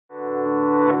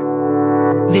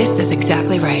This is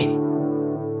exactly right.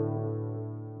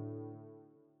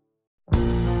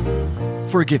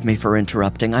 Forgive me for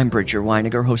interrupting. I'm Bridger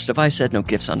Weiniger, host of I Said No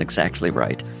Gifts on Exactly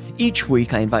Right. Each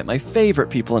week, I invite my favorite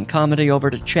people in comedy over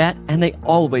to chat, and they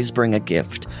always bring a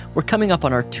gift. We're coming up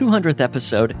on our 200th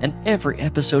episode, and every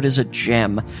episode is a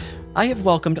gem. I have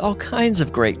welcomed all kinds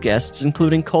of great guests,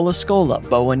 including Cola Scola,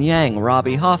 Bowen Yang,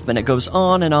 Robbie Hoffman. It goes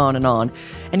on and on and on.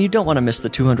 And you don't want to miss the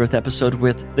 200th episode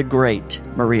with the great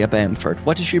Maria Bamford.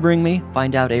 What does she bring me?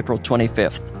 Find out April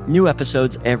 25th. New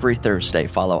episodes every Thursday.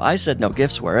 Follow I Said No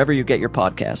Gifts wherever you get your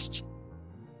podcasts.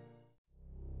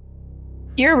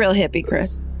 You're a real hippie,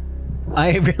 Chris.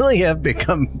 I really have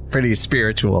become pretty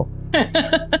spiritual.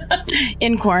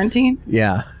 In quarantine?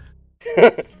 Yeah.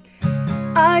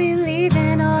 Are you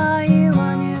leaving or are you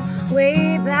on your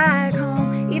way back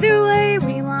home? Either way,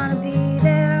 we want to be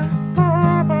there.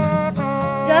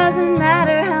 Doesn't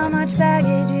matter how much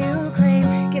baggage you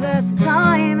claim. Give us a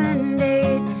time and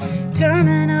date,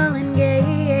 terminal and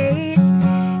gate.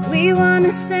 We want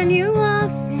to send you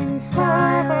off in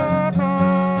style.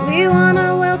 We want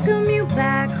to welcome you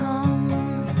back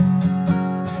home.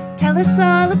 Tell us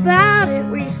all about it.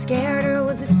 Were you scared or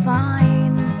was it fine?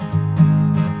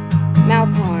 Mouth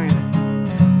horn.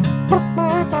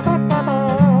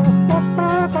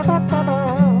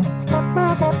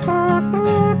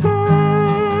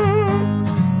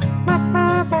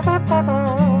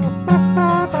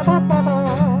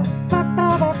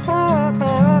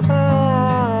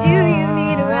 Do you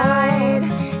need a ride?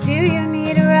 Do you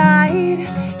need a ride?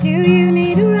 Do you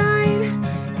need a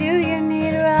ride? Do you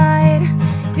need a ride?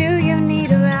 Do you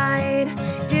need a ride?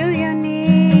 Do you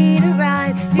need a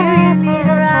ride? Do you need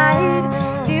a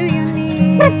ride? Do you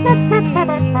need a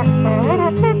ride?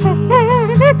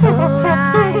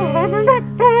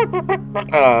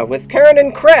 With Karen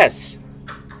and Chris.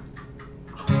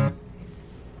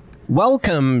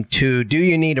 Welcome to Do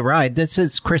You Need a Ride? This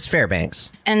is Chris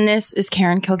Fairbanks. And this is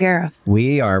Karen Kilgariff.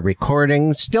 We are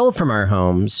recording still from our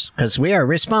homes because we are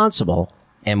responsible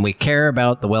and we care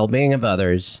about the well-being of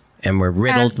others, and we're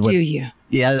riddled with... As do you.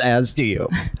 Yeah, as do you.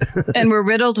 And we're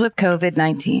riddled with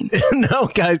COVID-19. No,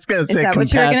 guys, gonna say Is that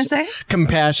what you were going to say?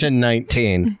 Compassion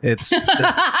 19. It's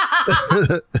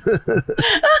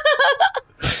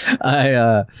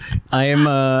I'm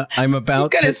about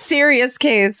You've got a serious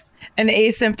case, an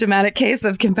asymptomatic case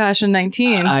of Compassion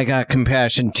 19. I got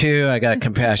Compassion 2. I got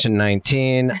Compassion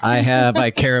 19.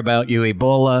 I care about you,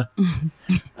 Ebola.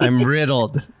 I'm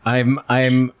riddled. I'm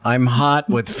hot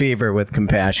with fever with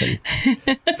compassion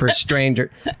for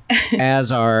stranger,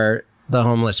 as are the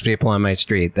homeless people on my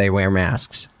street. They wear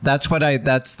masks. That's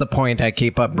the point I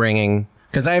keep up bringing,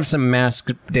 because I have some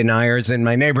mask deniers in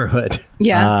my neighborhood.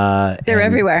 Yeah. They're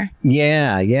everywhere.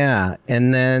 Yeah.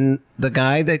 And then the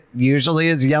guy that usually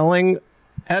is yelling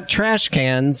at trash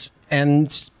cans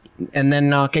and then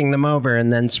knocking them over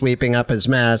and then sweeping up his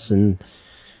mess and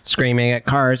screaming at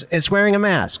cars is wearing a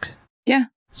mask. Yeah.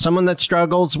 Someone that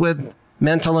struggles with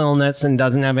mental illness and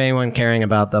doesn't have anyone caring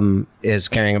about them is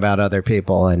caring about other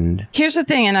people. And here's the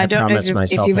thing, and I don't know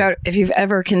if you've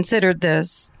ever considered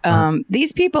this.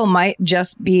 These people might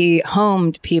just be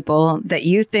homed people that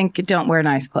you think don't wear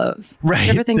nice clothes. Right.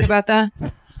 You ever think about that?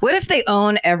 What if they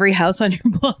own every house on your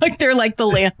block? They're like the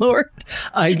landlord.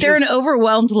 They're an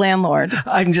overwhelmed landlord.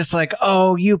 I'm just like,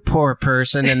 oh, you poor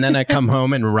person. And then I come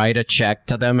home and write a check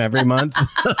to them every month.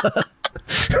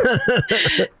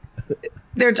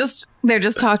 They're just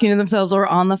talking to themselves or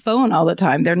on the phone all the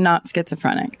time. They're not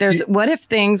schizophrenic. What if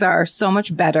things are so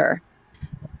much better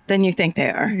than you think they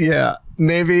are? Yeah,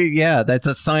 maybe. Yeah, that's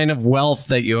a sign of wealth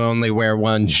that you only wear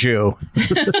one shoe.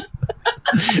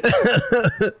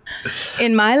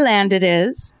 In my land, it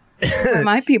is. Where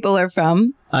my people are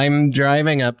from. I'm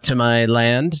driving up to my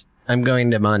land. I'm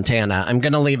going to Montana. I'm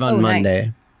going to leave on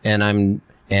Monday, nice.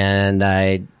 and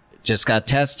I just got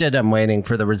tested. I'm waiting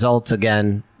for the results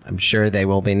again. I'm sure they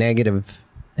will be negative,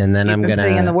 and then I'm going to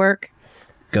put in the work.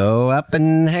 Go up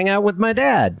and hang out with my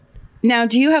dad. Now,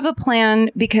 do you have a plan?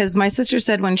 Because my sister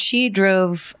said when she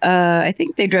drove, I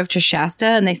think they drove to Shasta,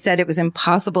 and they said it was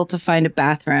impossible to find a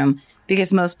bathroom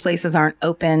because most places aren't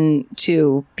open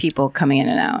to people coming in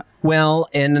and out. Well,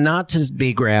 and not to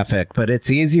be graphic, but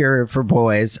it's easier for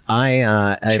boys.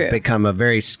 I've become a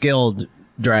very skilled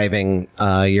driving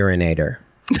urinator.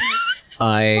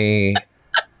 I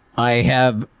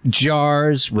have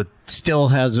jars with still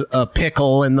has a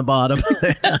pickle in the bottom.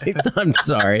 I'm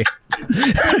sorry.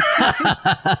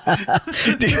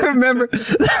 Do you remember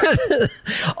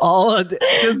all of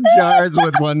just jars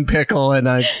with one pickle? And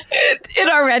it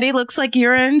already looks like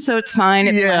urine, so it's fine.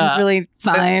 It blends really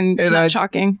fine. And not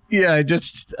shocking. Yeah,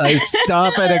 I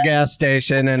stop at a gas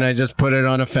station and I just put it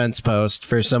on a fence post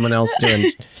for someone else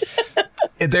to.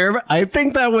 I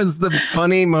think that was the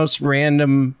funny, most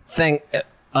random thing.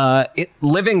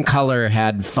 Living Color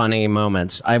had funny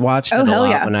moments. I watched it a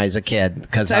lot when I was a kid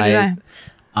because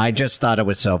I just thought it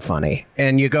was so funny.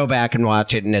 And you go back and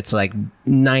watch it and it's like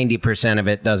 90% of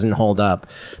it doesn't hold up.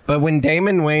 But when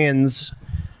Damon Wayans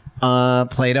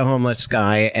played a homeless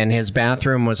guy and his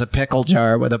bathroom was a pickle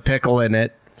jar with a pickle in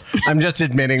it, I'm just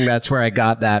admitting that's where I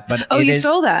got that. But you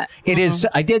stole that? It is.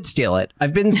 I did steal it.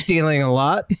 I've been stealing a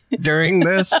lot during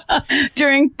this.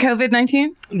 During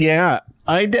COVID-19? Yeah.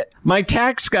 I did. My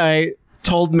tax guy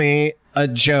told me a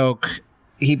joke.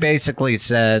 He basically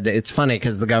said, it's funny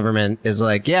because the government is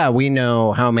like, yeah, we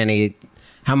know how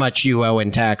much you owe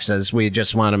in taxes. We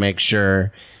just want to make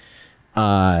sure,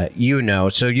 you know.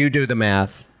 So you do the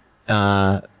math.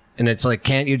 And it's like,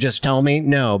 can't you just tell me?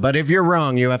 No. But if you're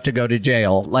wrong, you have to go to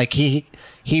jail. Like he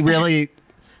really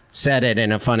said it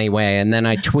in a funny way. And then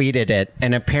I tweeted it.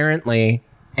 And apparently,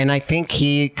 and I think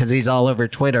because he's all over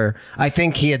Twitter, I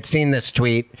think he had seen this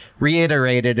tweet,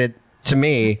 reiterated it to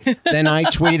me. Then I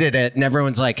tweeted it and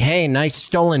everyone's like, hey, nice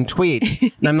stolen tweet.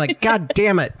 And I'm like, God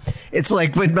damn it. It's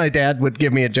like when my dad would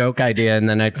give me a joke idea and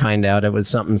then I'd find out it was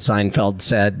something Seinfeld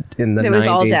said in the 90s. It was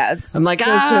all dads. I'm like,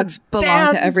 those jokes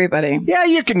belong to everybody. Yeah,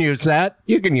 you can use that.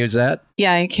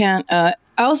 Yeah, you can't.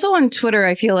 Also on Twitter,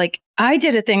 I feel like I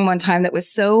did a thing one time that was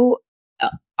so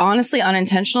honestly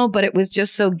unintentional, but it was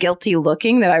just so guilty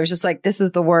looking that I was just like, this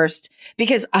is the worst.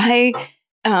 Because it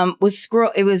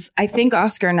was, I think,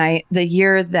 Oscar night, the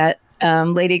year that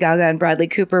Lady Gaga and Bradley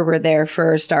Cooper were there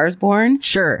for Stars Born.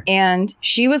 Sure. And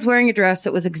she was wearing a dress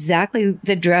that was exactly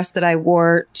the dress that I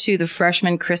wore to the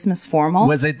freshman Christmas formal.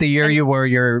 Was it the year you wore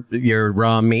your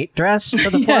raw meat dress to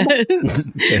the formal?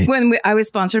 Yes. Okay. When I was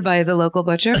sponsored by the local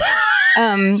butcher.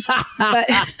 But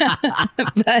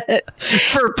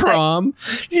for prom,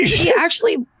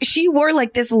 she wore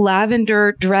like this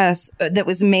lavender dress that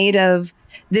was made of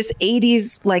this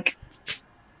 80s like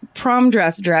prom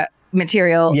dress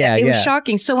material. Yeah, it was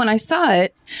shocking. So when I saw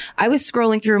it, I was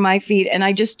scrolling through my feed and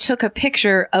I just took a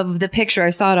picture of the picture I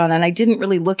saw it on, and I didn't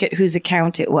really look at whose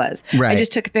account it was. Right. I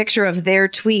just took a picture of their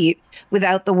tweet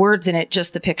without the words in it,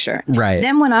 just the picture. Right.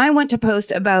 Then when I went to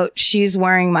post about she's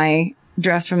wearing my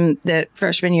dress from the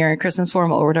freshman year Christmas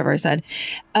formal or whatever I said,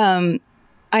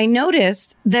 I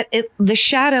noticed that the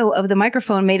shadow of the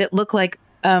microphone made it look like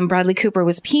Bradley Cooper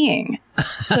was peeing.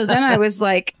 So then I was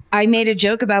like, I made a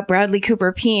joke about Bradley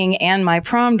Cooper peeing and my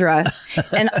prom dress.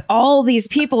 And all these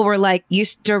people were like, you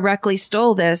directly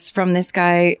stole this from this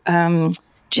guy,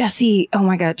 Jesse. Oh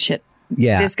my God, shit.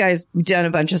 Yeah. This guy's done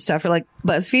a bunch of stuff for like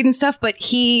BuzzFeed and stuff, but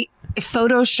he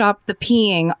photoshopped the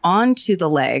peeing onto the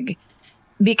leg.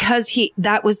 Because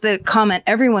that was the comment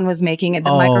everyone was making, and the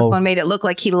microphone made it look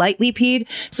like he lightly peed.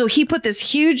 So he put this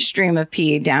huge stream of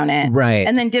pee down it. Right.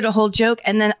 And then did a whole joke.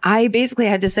 And then I basically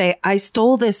had to say, I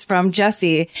stole this from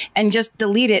Jesse, and just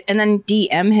delete it and then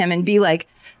DM him and be like,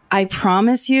 I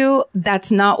promise you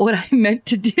that's not what I meant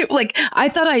to do. Like, I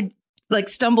thought I'd like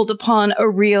stumbled upon a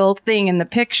real thing in the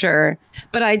picture,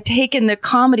 but I'd taken the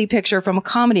comedy picture from a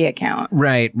comedy account.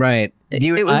 Right.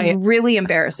 It was really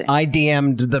embarrassing. I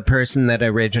DM'd the person that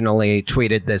originally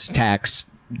tweeted this tax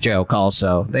joke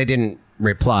also. They didn't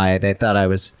reply. They thought I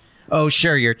was, oh,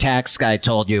 sure, your tax guy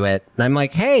told you it. And I'm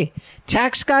like, hey,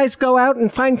 tax guys go out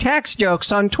and find tax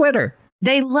jokes on Twitter.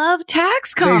 They love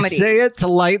tax comedy. They say it to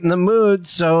lighten the mood,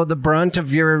 so the brunt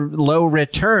of your low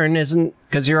return isn't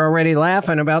because you're already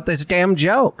laughing about this damn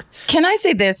joke. Can I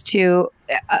say this too?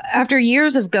 After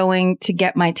years of going to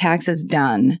get my taxes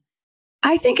done,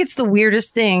 I think it's the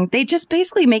weirdest thing. They just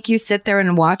basically make you sit there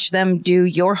and watch them do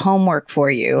your homework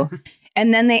for you.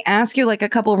 And then they ask you like a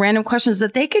couple random questions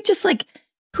that they could just like,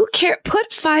 who cares? Put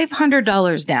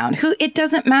 $500 down. It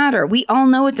doesn't matter. We all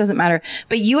know it doesn't matter.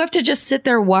 But you have to just sit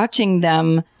there watching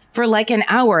them for like an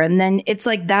hour. And then it's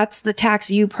like, that's the tax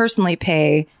you personally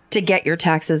pay to get your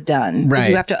taxes done. Right.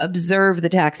 You have to observe the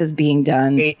taxes being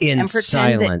done. In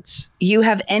silence. You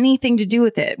have anything to do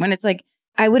with it. When it's like,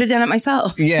 I would have done it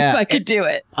myself if I could do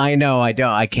it. I know. I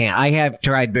don't. I can't. I have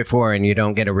tried before, and you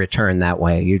don't get a return that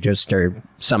way. You just are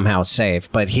somehow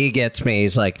safe. But he gets me.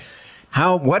 He's like,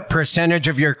 what percentage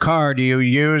of your car do you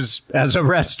use as a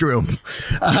restroom?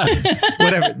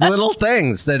 Whatever. Little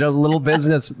things that a little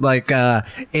business like,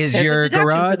 is There's your a deduction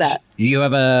garage? for that. You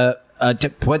have a to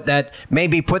put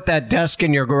that desk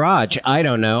in your garage. I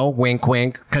don't know. Wink,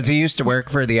 wink. Because he used to work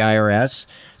for the IRS.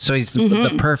 So he's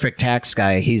the perfect tax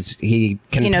guy. He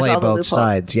can play both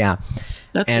sides. Yeah.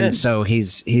 That's and good. so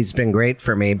he's been great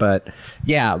for me. But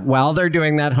yeah, while they're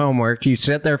doing that homework, you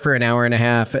sit there for an hour and a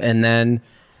half. And then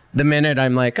the minute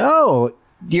I'm like, oh,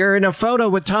 you're in a photo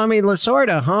with Tommy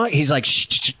Lasorda, huh? He's like,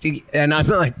 shh. And I'm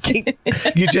like,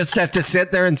 you just have to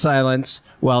sit there in silence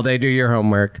while they do your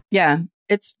homework. Yeah.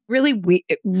 It's really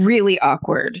really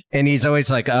awkward. And he's always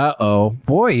like, uh-oh,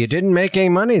 boy, you didn't make any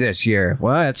money this year.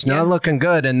 Well, it's not looking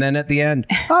good. And then at the end,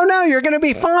 oh, no, you're going to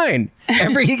be fine.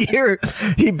 Every year,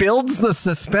 he builds the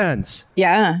suspense.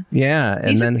 Yeah. Yeah.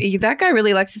 And that guy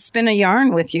really likes to spin a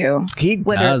yarn with you.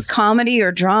 Whether it's comedy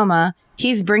or drama,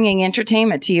 he's bringing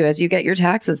entertainment to you as you get your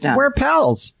taxes done. We're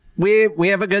pals. We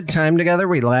have a good time together.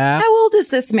 We laugh. How old is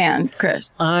this man,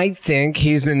 Chris? I think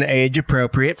he's an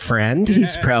age-appropriate friend.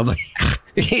 He's probably...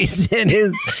 He's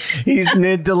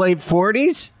mid to late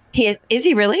 40s. Is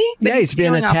he really? But he's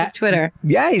been off Twitter.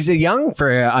 Yeah, he's a young for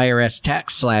IRS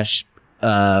tax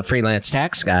 / freelance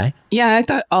tax guy. Yeah, I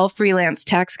thought all freelance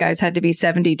tax guys had to be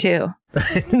 72.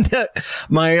 I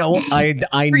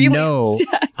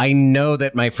know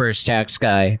that my first tax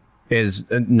guy is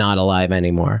not alive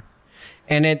anymore,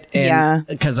 and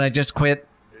because I just quit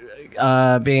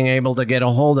being able to get a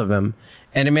hold of him.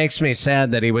 And it makes me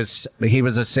sad that he was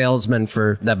a salesman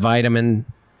for that vitamin.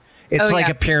 It's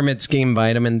a pyramid scheme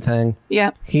vitamin thing.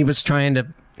 Yeah. He was trying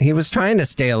to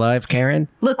stay alive, Karen.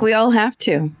 Look, we all have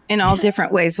to in all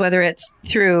different ways, whether it's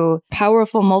through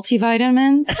powerful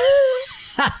multivitamins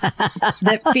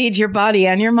that feed your body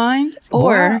and your mind,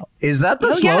 or is that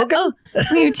the slogan?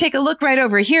 You take a look right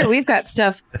over here. We've got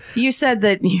stuff. You said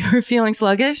that you were feeling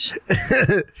sluggish,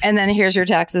 and then here's your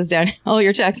taxes down. All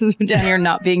your taxes are down here,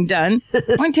 not being done.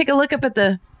 I want to take a look up at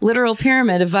the literal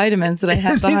pyramid of vitamins that I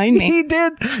have behind me. He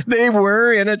did. They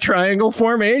were in a triangle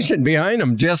formation behind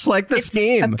him, just like the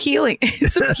scheme. Appealing.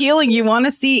 It's appealing. You want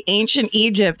to see ancient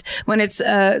Egypt when it's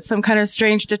some kind of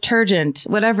strange detergent,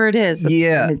 whatever it is. With the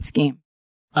pyramid scheme.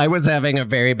 I was having a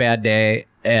very bad day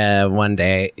one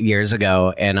day years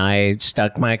ago, and I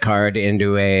stuck my card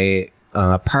into a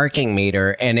parking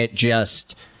meter, and it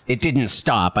didn't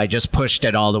stop. I just pushed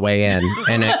it all the way in,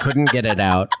 and I couldn't get it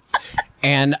out.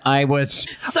 And I was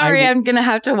sorry. I'm gonna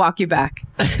have to walk you back.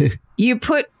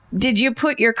 Did you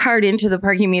put your card into the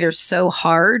parking meter so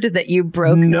hard that you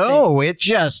broke? No,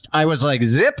 I was like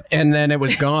zip, and then it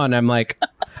was gone. I'm like,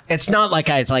 it's not like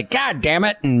I was like, God damn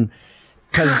it, and.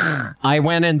 Because I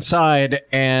went inside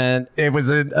and it was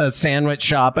a sandwich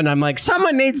shop, and I'm like,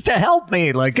 someone needs to help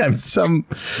me. Like I'm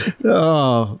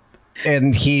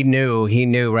and he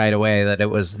knew right away that it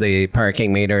was the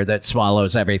parking meter that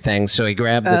swallows everything. So he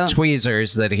grabbed the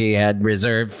tweezers that he had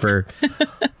reserved for,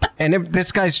 and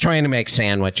this guy's trying to make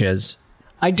sandwiches.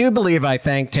 I do believe I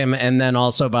thanked him and then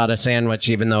also bought a sandwich,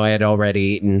 even though I had already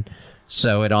eaten.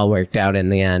 So it all worked out in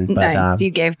the end. But, nice.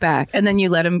 You gave back. And then you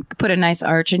let him put a nice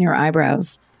arch in your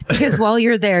eyebrows. Because while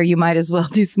you're there, you might as well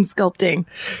do some sculpting.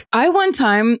 I one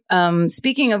time,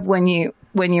 speaking of when you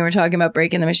were talking about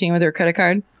breaking the machine with your credit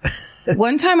card,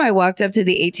 one time I walked up to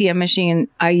the ATM machine.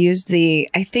 I used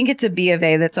I think it's a B of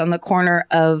A that's on the corner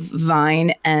of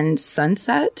Vine and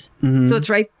Sunset. Mm-hmm. So it's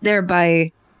right there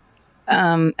by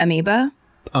Amoeba.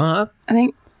 I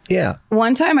think. Yeah.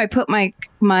 One time I put my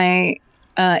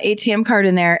ATM card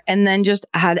in there and then just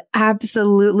had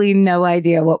absolutely no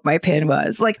idea what my PIN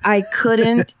was. Like I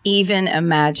couldn't even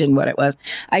imagine what it was.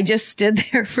 I just stood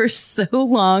there for so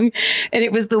long, and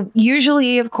it was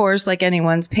usually, of course, like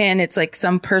anyone's PIN, it's like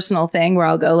some personal thing where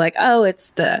I'll go like, oh,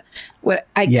 it's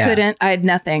couldn't, I had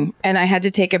nothing. And I had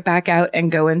to take it back out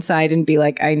and go inside and be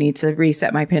like, I need to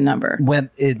reset my PIN number.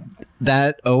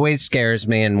 That always scares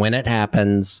me. And when it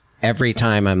happens, every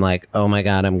time I'm like, oh my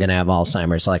God, I'm going to have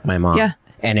Alzheimer's like my mom. Yeah.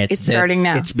 And it's starting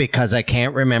now. It's because I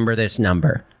can't remember this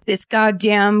number. This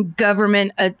goddamn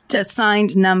government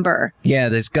assigned number. Yeah,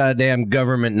 this goddamn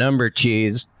government number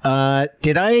cheese.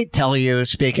 Did I tell you,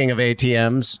 speaking of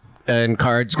ATMs and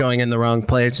cards going in the wrong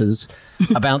places,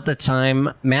 about the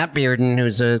time Matt Bearden,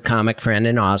 who's a comic friend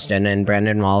in Austin, and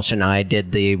Brendan Walsh and I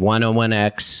did the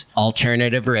 101X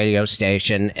alternative radio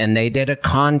station, and they did a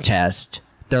contest.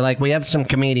 They're like, we have some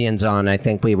comedians on. I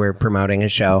think we were promoting a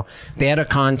show. They had a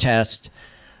contest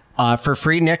for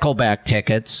free Nickelback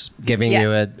tickets, giving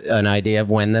you an idea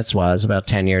of when this was, about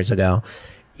 10 years ago.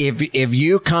 If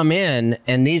you come in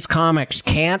and these comics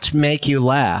can't make you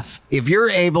laugh, if you're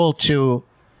able to,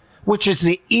 which is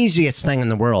the easiest thing in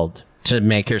the world to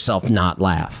make yourself not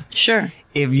laugh. Sure.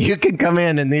 if you can come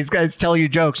in and these guys tell you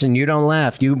jokes and you don't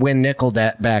laugh, you win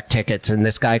Nickelback tickets. And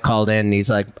this guy called in and he's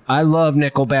like, I love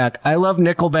Nickelback. I love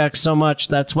Nickelback so much.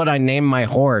 That's what I named my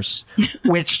horse,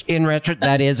 which in retro,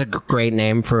 that is a great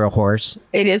name for a horse.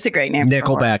 It is a great name.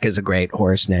 Nickelback is a great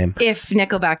horse name. If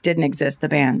Nickelback didn't exist, the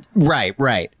band. Right,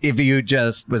 right. If you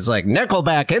just was like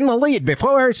Nickelback in the lead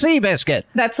before Seabiscuit.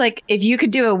 That's like if you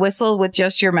could do a whistle with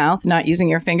just your mouth, not using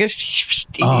your fingers,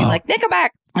 you'd be like Nickelback.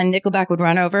 And Nickelback would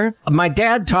run over. My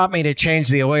dad taught me to change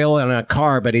the oil in a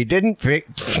car, but he didn't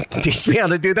teach me how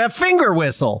to do that finger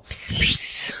whistle.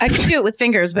 I could do it with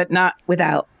fingers, but not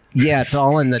without. Yeah, it's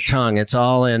all in the tongue. It's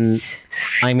all in.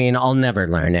 I mean, I'll never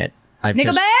learn it.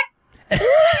 Nickelback?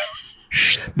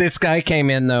 This guy came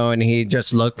in, though, and he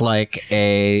just looked like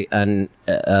a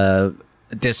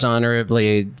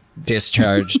dishonorably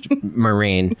discharged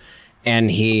Marine. And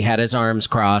he had his arms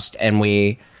crossed, and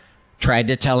we tried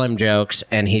to tell him jokes,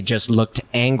 and he just looked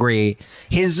angry.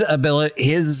 His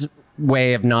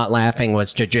way of not laughing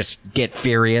was to just get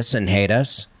furious and hate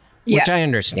us, which I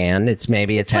understand. It's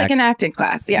like an acting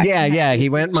class. Yeah. Yeah. He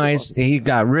he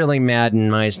got really mad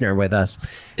in Meisner with us.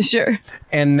 Sure.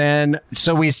 And then,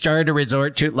 so we started to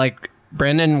resort to, like,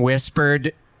 Brendan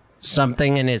whispered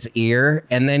something in his ear,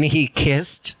 and then he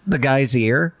kissed the guy's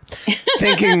ear,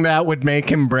 thinking that would make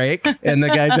him break, and the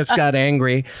guy just got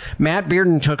angry. Matt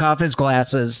Bearden took off his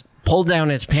glasses, pulled down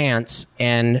his pants,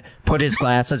 and put his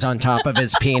glasses on top of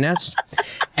his penis,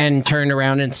 and turned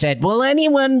around and said, will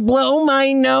anyone blow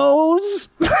my nose?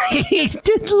 He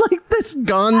did like this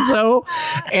gonzo,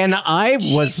 and I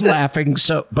was laughing,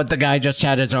 but the guy just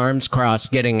had his arms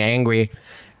crossed, getting angry.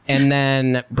 And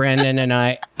then Brendan and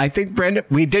I think Brendan,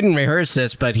 we didn't rehearse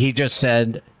this, but he just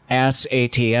said, ass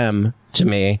ATM to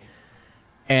me.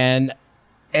 And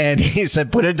he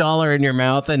said, put $1 in your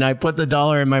mouth. And I put the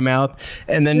 $1 in my mouth.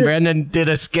 And then Brendan did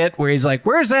a skit where he's like,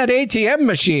 where's that ATM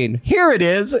machine? Here it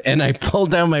is. And I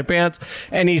pulled down my pants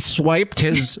and he swiped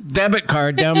his debit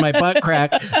card down my butt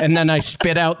crack. And then I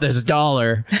spit out this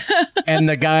 $1. And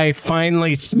the guy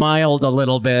finally smiled a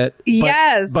little bit.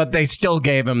 Yes. But they still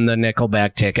gave him the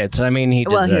Nickelback tickets. I mean, he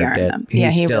deserved he earned it. them.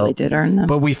 He really did earn them.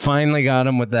 But we finally got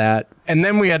him with that. And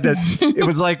then we had to, it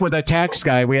was like with a tax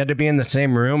guy, we had to be in the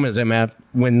same room as him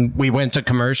when we went to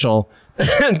commercial.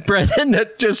 And Brendan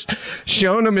had just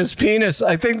shown him his penis.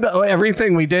 I think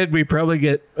everything we did, we probably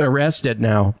get arrested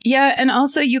now. Yeah. And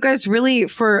also, you guys really,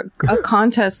 for a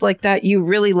contest like that, you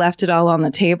really left it all on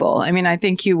the table. I mean, I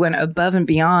think you went above and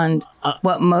beyond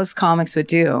what most comics would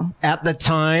do. At the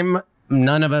time,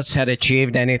 none of us had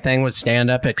achieved anything with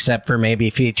stand-up except for maybe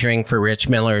featuring for Rich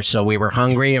Miller. So we were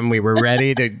hungry and we were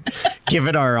ready to give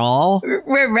it our all.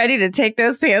 We're ready to take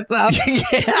those pants off.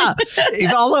 Yeah.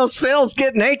 If all else fails,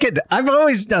 get naked. I've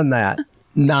always done that.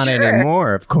 Not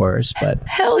anymore, of course, but...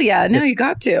 Hell yeah. No, you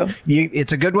got to.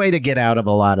 It's a good way to get out of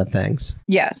a lot of things.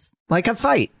 Yes. Like a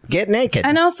fight. Get naked.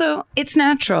 And also, it's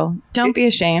natural. Don't be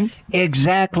ashamed.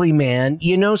 Exactly, man.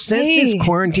 You know, since this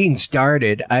quarantine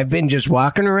started, I've been just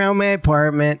walking around my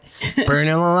apartment,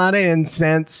 burning a lot of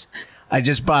incense. I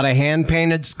just bought a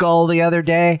hand-painted skull the other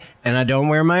day, and I don't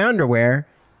wear my underwear.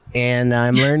 And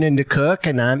I'm learning to cook,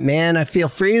 and I feel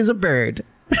free as a bird.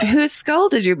 Whose skull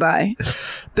did you buy?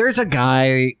 There's a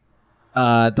guy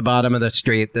at the bottom of the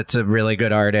street that's a really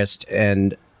good artist,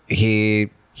 and he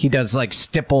does like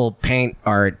stipple paint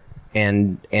art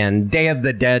and Day of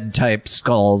the Dead type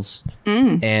skulls.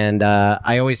 And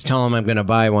I always tell him I'm going to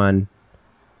buy one.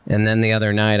 And then the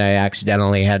other night I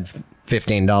accidentally had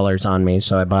 $15 on me,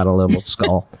 so I bought a little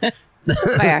skull.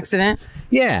 By accident?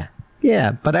 Yeah.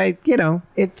 But I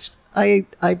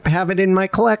have it in my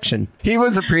collection. He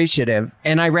was appreciative,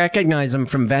 and I recognize him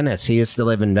from Venice. He used to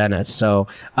live in Venice, so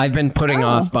I've been putting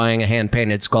off buying a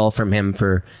hand-painted skull from him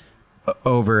for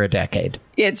over a decade.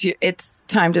 It's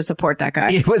time to support that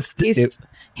guy.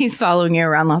 He's following you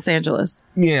around Los Angeles.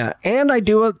 Yeah, and I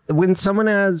do when someone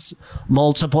has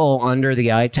multiple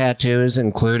under-the-eye tattoos,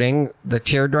 including the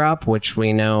teardrop, which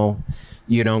we know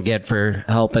you don't get for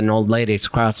helping old ladies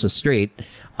cross the street.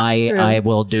 I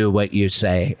will do what you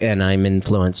say, and I'm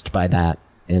influenced by that.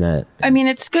 I mean,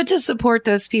 it's good to support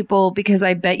those people because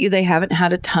I bet you they haven't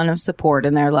had a ton of support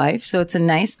in their life. So it's a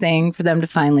nice thing for them to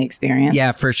finally experience.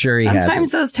 Yeah, for sure.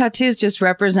 Sometimes those tattoos just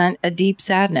represent a deep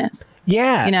sadness.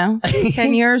 Yeah. You know,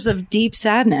 10 years of deep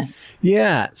sadness.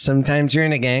 Yeah. Sometimes you're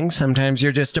in a gang. Sometimes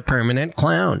you're just a permanent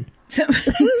clown.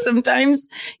 Sometimes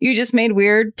you just made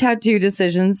weird tattoo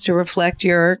decisions to reflect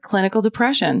your clinical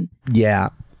depression. Yeah.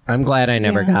 I'm glad I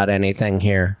never got anything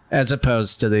here, as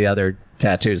opposed to the other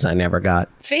tattoos I never got.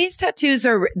 Face tattoos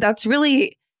that's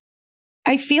really,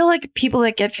 I feel like people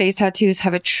that get face tattoos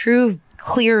have a true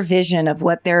clear vision of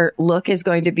what their look is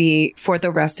going to be for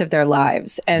the rest of their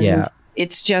lives. And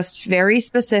it's just very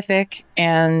specific.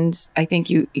 And I think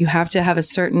you have to have a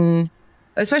certain,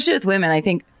 especially with women, I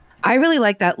think I really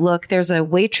like that look. There's a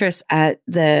waitress at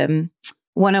the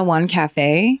 101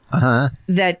 Cafe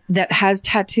that has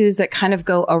tattoos that kind of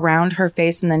go around her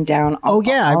face and then down.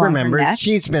 I remember.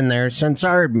 She's been there since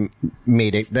our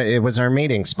meeting. It was our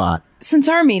meeting spot. Since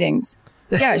our meetings.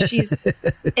 Yeah,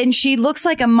 and she looks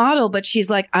like a model, but she's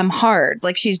like, I'm hard.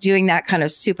 Like she's doing that kind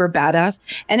of super badass.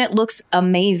 And it looks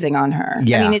amazing on her.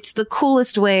 Yeah. I mean, it's the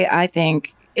coolest way, I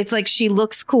think. It's like she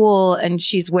looks cool and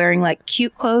she's wearing like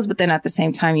cute clothes, but then at the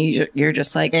same time, you're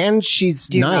just like. And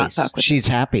she's nice. She's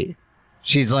happy.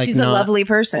 She's like, she's a lovely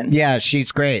person. Yeah,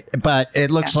 she's great. But it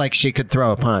looks like she could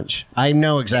throw a punch. I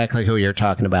know exactly who you're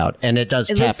talking about. And it does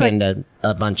tap into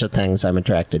a bunch of things I'm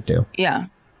attracted to. Yeah.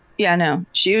 Yeah, no.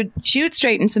 She would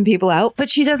straighten some people out, but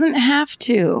she doesn't have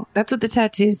to. That's what the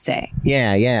tattoos say.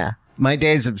 Yeah. My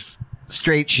days of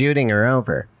straight shooting are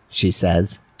over, she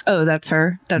says. Oh, that's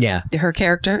her? That's her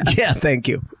character? Yeah, thank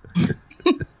you.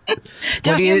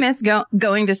 Don't you miss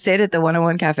going to sit at the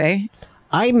 101 Cafe?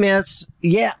 I've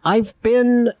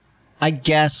been, I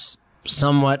guess,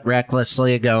 somewhat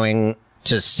recklessly going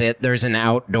to sit. There's an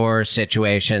outdoor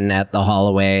situation at the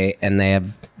Holloway, and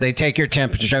they take your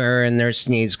temperature, and there's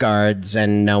sneeze guards,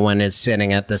 and no one is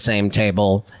sitting at the same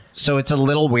table. So it's a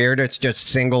little weird. It's just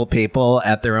single people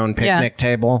at their own picnic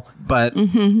table, but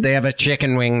they have a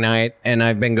chicken wing night, and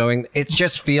I've been going. It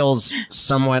just feels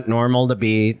somewhat normal to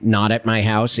be not at my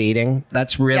house eating.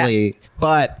 That's really,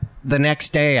 but the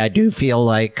next day I do feel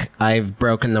like I've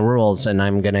broken the rules and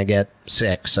I'm going to get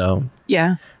sick. So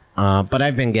yeah. But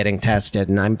I've been getting tested,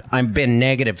 and I've been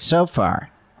negative so far.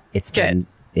 It's been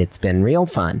real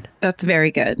fun. That's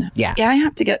very good. Yeah. Yeah, I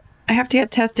have to get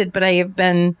tested, but I have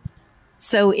been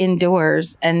so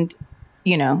indoors and,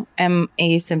 am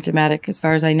asymptomatic as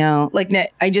far as I know. Like,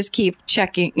 I just keep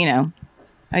checking,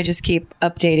 I just keep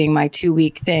updating my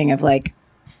 2-week thing of like,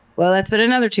 well, that's been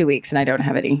another 2 weeks and I don't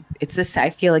have any. It's this.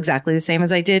 I feel exactly the same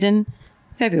as I did in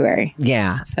February.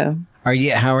 Yeah. So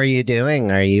how are you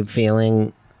doing? Are you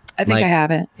feeling? I think I have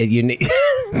it. You need.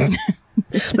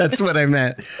 That's what I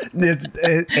meant.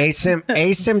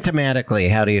 Asymptomatically,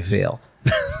 how do you feel?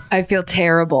 I feel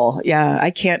terrible. Yeah,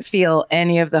 I can't feel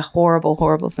any of the horrible,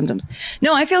 horrible symptoms.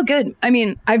 No, I feel good. I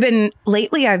mean, I've been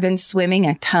swimming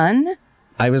a ton.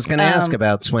 I was going to ask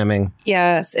about swimming.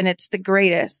 Yes, and it's the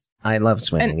greatest. I love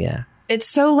swimming, and it's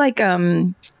so like, I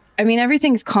mean,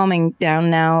 everything's calming down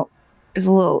now. It's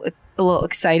a little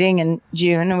exciting in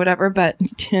June or whatever, but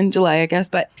in July, I guess.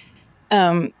 But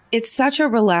it's such a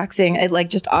relaxing, it like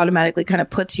just automatically kind of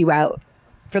puts you out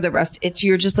for the rest.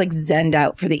 You're just like zenned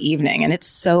out for the evening, and it's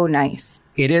so nice.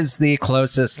 It is the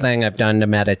closest thing I've done to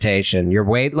meditation. You're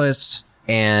weightless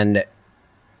and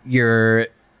you're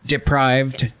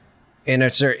deprived in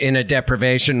a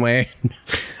deprivation way.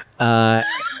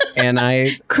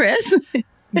 And Chris?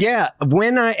 Yeah.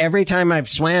 Every time I've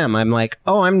swam, I'm like,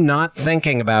 oh, I'm not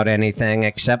thinking about anything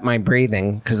except my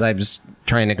breathing, because I was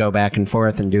trying to go back and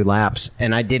forth and do laps.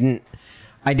 And I didn't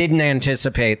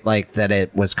anticipate like that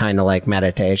it was kind of like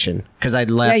meditation, because I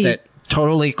left it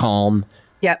totally calm.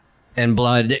 Yep. And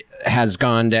blood has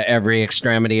gone to every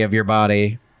extremity of your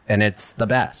body. And it's the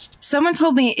best. Someone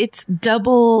told me it's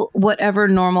double whatever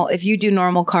normal. If you do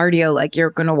normal cardio, like you're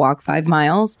going to walk 5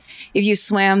 miles, if you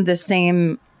swam the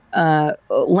same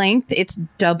length, it's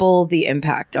double the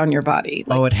impact on your body.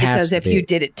 Like, it has it's as if you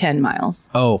did it 10 miles.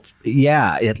 Oh,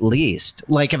 yeah, at least.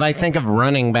 Like if I think of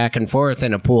running back and forth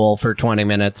in a pool for 20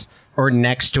 minutes or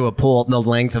next to a pool, the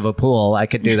length of a pool, I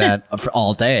could do that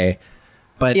all day.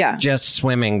 But just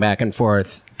swimming back and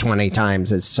forth 20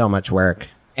 times is so much work.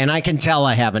 And I can tell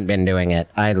I haven't been doing it.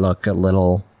 I look a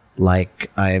little like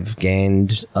I've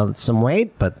gained some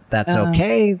weight, but that's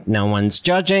okay. No one's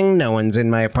judging. No one's in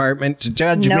my apartment to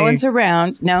judge me. No one's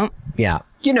around. No. Yeah.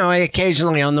 I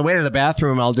occasionally on the way to the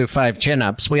bathroom, I'll do 5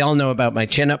 chin-ups. We all know about my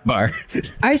chin-up bar.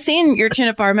 I've seen your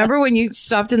chin-up bar. Remember when you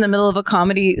stopped in the middle of a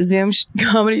Zoom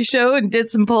comedy show and did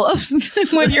some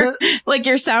pull-ups? When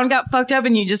your sound got fucked up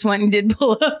and you just went and did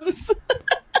pull-ups?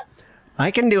 I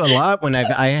can do a lot. When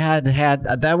I had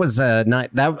that was a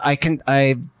night that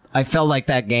I felt like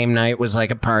that game night was like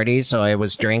a party, so I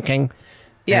was drinking.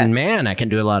 Yes. And man, I can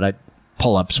do a lot of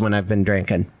pull-ups when I've been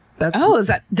drinking. Is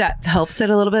that helps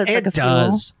it a little bit? It's it like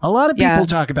does. A lot of people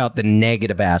talk about the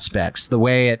negative aspects, the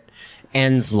way it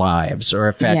ends lives or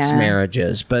affects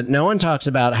marriages, but no one talks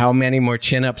about how many more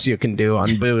chin-ups you can do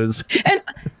on booze. And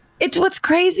what's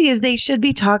crazy is they should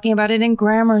be talking about it in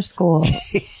grammar schools.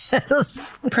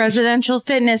 Yes. Presidential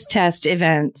fitness test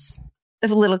events.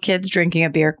 the little kids drinking a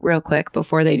beer real quick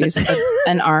before they do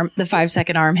the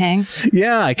 5-second arm hang.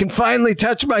 Yeah, I can finally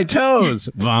touch my toes.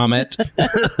 Vomit.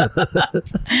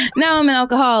 Now I'm an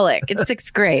alcoholic. It's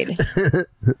 6th grade.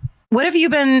 What have you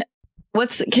been?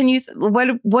 What's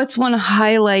one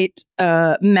highlight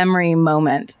memory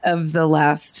moment of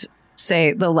since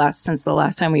the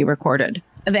last time we recorded,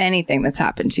 of anything that's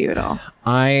happened to you at all?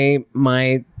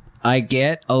 I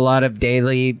get a lot of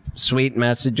daily sweet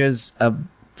messages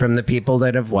from the people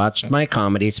that have watched my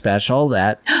comedy special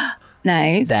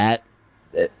Nice.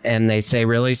 And they say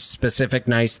really specific,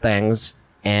 nice things.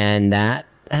 And that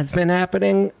has been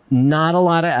happening. Not a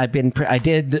lot of, I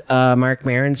did Mark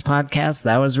Maron's podcast.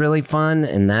 That was really fun.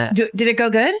 And did it go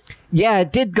good? Yeah,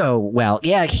 it did go well.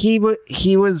 Yeah,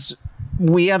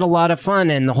 we had a lot of fun.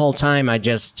 And the whole time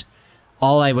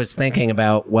all I was thinking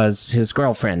about was his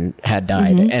girlfriend had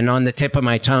died. Mm-hmm. And on the tip of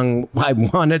my tongue, I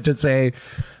wanted to say,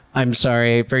 I'm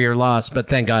sorry for your loss, but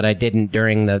thank God I didn't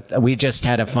we just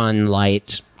had a fun,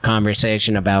 light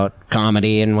conversation about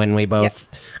comedy. And when we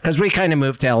because we kind of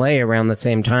moved to LA around the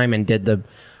same time and did the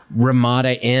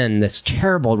Ramada Inn, this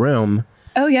terrible room.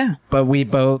 Oh, yeah. But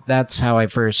that's how I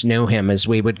first knew him, is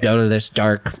we would go to this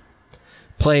dark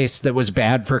place that was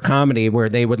bad for comedy, where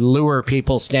they would lure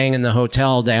people staying in the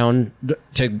hotel down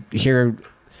to hear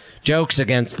jokes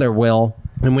against their will.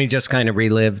 And we just kind of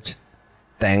relived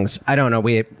things. I don't know.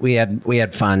 We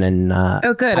had fun, and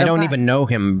good. I don't even know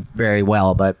him very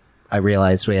well, but I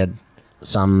realized we had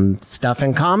some stuff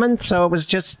in common. So it was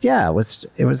just, it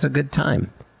was a good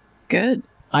time. Good.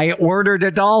 I ordered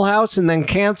a dollhouse and then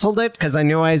canceled it because I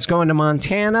knew I was going to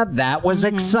Montana. That was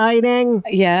exciting.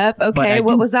 Yep. Okay.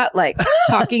 What was that like?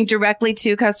 Talking directly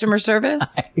to customer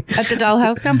service at the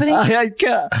dollhouse company? I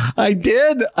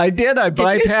did. I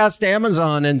bypassed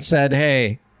Amazon and said,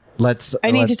 hey,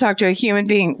 I need to talk to a human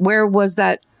being. Where was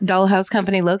that dollhouse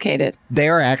company located? They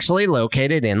are actually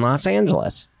located in Los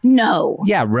Angeles. No.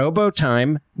 Yeah.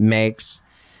 Robotime makes...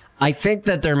 I think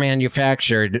that they're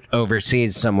manufactured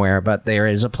overseas somewhere, but there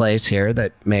is a place here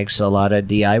that makes a lot of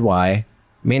DIY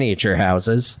miniature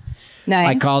houses. Nice.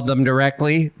 I called them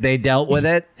directly. They dealt with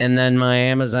it. And then my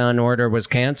Amazon order was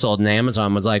canceled. And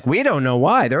Amazon was like, we don't know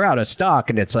why. They're out of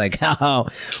stock. And it's like, I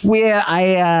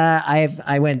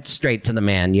went straight to the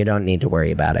man. You don't need to worry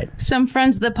about it. Some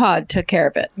friends of the pod took care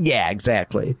of it. Yeah,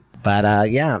 exactly. But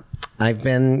I've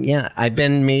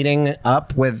been meeting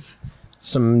up with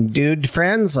some dude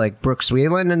friends like Brooks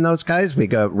Wheelan and those guys. We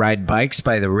go ride bikes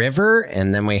by the river,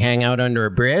 and then we hang out under a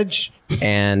bridge,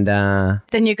 and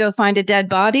then you go find a dead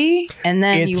body, and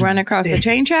then you run across the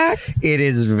train tracks. It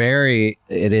is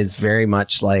very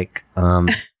much like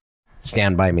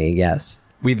Stand By Me. Yes,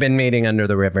 we've been meeting under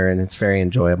the river, and it's very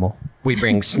enjoyable. We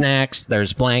bring snacks.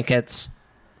 There's blankets.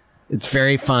 It's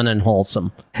very fun and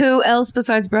wholesome. Who else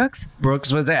besides Brooks?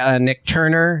 Brooks was Nick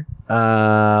Turner.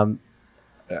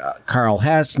 Carl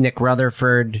Hess, Nick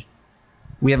Rutherford.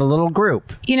 We have a little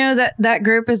group. You know, that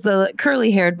group is the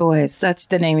curly-haired boys. That's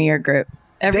the name of your group.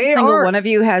 Every single one of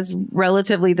you has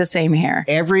relatively the same hair.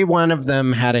 Every one of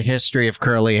them had a history of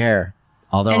curly hair.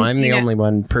 Although I'm the only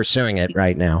one pursuing it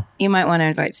right now. You might want to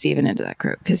invite Steven into that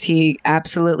group because he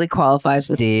absolutely qualifies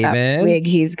with that wig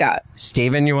he's got.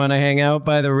 Steven, you want to hang out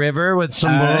by the river with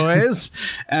some boys?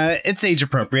 It's age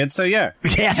appropriate, so yeah.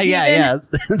 Yeah.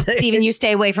 Steven, you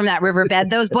stay away from that riverbed.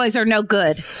 Those boys are no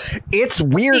good. It's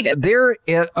weird.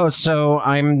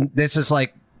 This is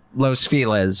like Los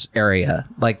Feliz area.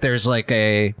 Like there's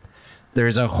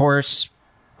a horse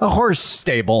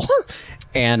stable.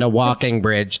 And a walking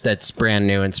bridge that's brand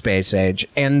new in space age.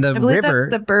 And the river... that's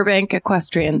the Burbank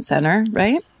Equestrian Center,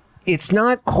 right? It's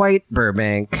not quite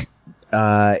Burbank.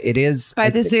 It is... By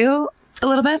the zoo a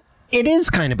little bit? It is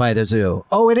kind of by the zoo.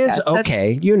 Oh, it is? Yeah,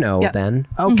 okay. Then.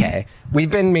 Okay. Mm-hmm.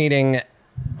 We've been meeting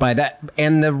by that.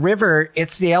 And the river,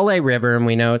 it's the LA River, and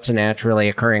we know it's a naturally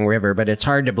occurring river, but it's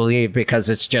hard to believe because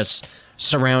it's just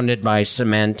surrounded by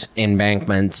cement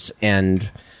embankments and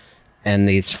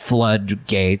these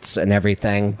floodgates and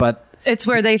everything, but it's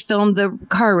where they filmed the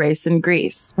car race in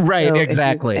Greece. Right, so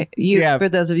exactly. For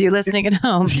those of you listening at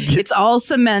home, it's all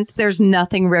cement. There's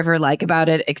nothing river-like about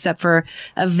it except for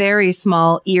a very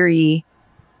small Erie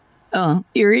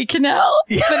Canal.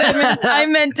 Yeah. But I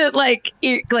meant it like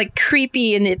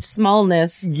creepy in its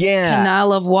smallness. Yeah.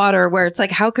 Canal of water where it's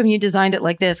like, how come you designed it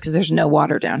like this? Because there's no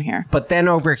water down here. But then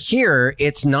over here,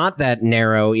 it's not that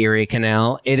narrow Erie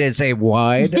Canal. It is a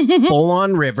wide,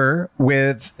 full-on river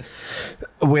with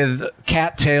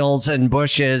cattails and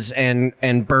bushes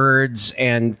and birds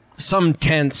and some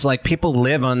tents, like people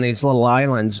live on these little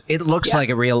islands. It looks like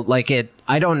a real, like it.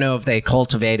 I don't know if they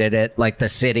cultivated it, like the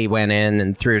city went in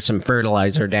and threw some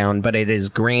fertilizer down, but it is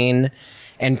green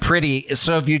and pretty.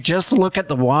 So if you just look at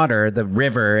the water, the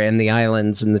river and the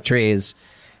islands and the trees,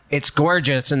 it's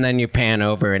gorgeous. And then you pan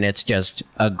over and it's just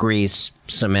a grease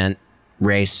cement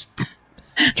race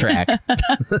track.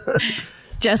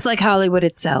 Just like Hollywood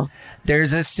itself.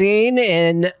 There's a scene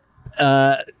in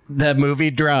the movie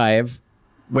Drive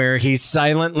where he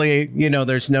silently,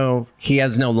 he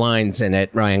has no lines in it,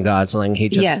 Ryan Gosling. He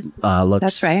just looks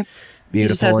that's right. beautiful. He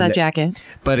just has that jacket.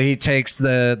 But he takes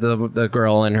the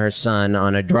girl and her son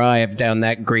on a drive down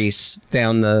that grease,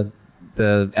 down the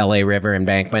LA River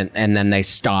embankment, and then they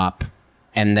stop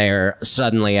and they're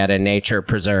suddenly at a nature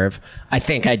preserve. I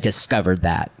think I discovered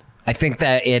that. I think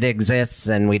that it exists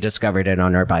and we discovered it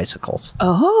on our bicycles.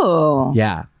 Oh.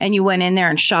 Yeah. And you went in there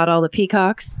and shot all the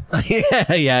peacocks?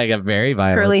 yeah, I got very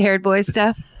violent. Curly-haired boy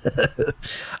stuff?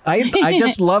 I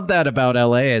just love that about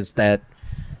LA is that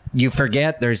you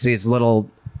forget there's these little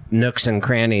nooks and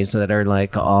crannies that are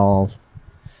like all...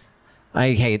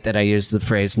 I hate that I use the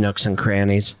phrase nooks and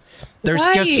crannies.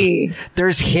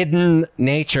 There's hidden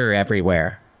nature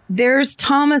everywhere. There's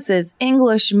Thomas's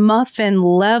English muffin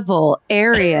level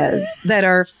areas that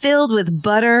are filled with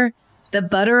butter, the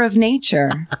butter of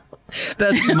nature.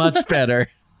 That's much better.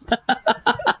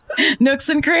 Nooks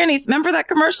and crannies. Remember that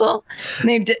commercial?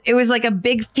 It was like a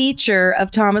big feature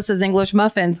of Thomas's English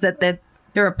muffins that there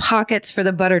were pockets for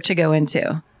the butter to go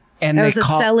into. And that was a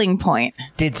selling point.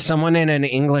 Did someone in an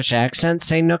English accent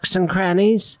say nooks and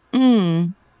crannies?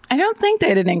 I don't think they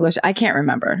did in English. I can't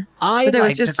remember. But it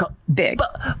was just big.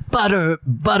 Butter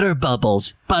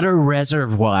bubbles, butter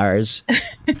reservoirs.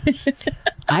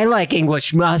 I like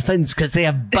English muffins because they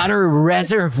have butter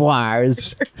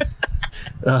reservoirs.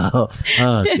 Oh,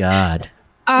 God.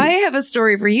 I have a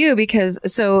story for you because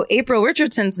April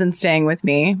Richardson's been staying with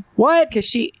me. What? Because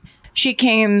she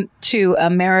came to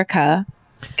America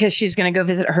because she's going to go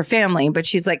visit her family, but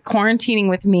she's like quarantining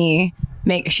with me.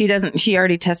 She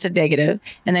already tested negative,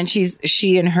 and then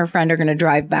she and her friend are going to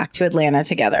drive back to Atlanta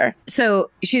together. So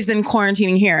she's been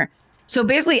quarantining here. So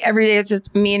basically every day it's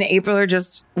just me and April are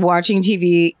just watching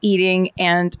TV, eating,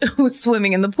 and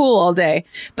swimming in the pool all day.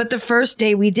 But the first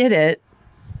day we did it,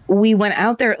 we went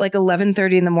out there at like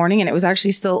 11:30 in the morning, and it was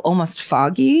actually still almost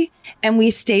foggy. And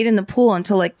we stayed in the pool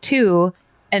until like 2.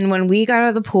 And when we got out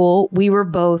of the pool, we were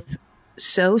both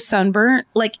so sunburnt,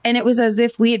 and it was as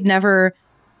if we had never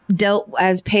dealt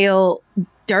as pale,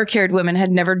 dark-haired women had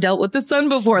never dealt with the sun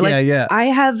before. Yeah. I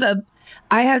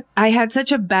had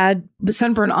such a bad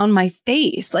sunburn on my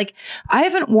face. Like I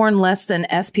haven't worn less than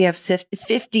SPF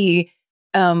 50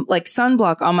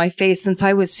 sunblock on my face since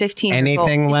I was 15.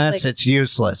 Anything less, it's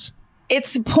useless.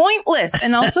 It's pointless.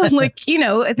 And also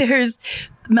there's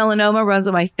melanoma runs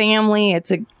in my family.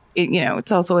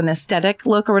 It's also an aesthetic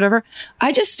look or whatever.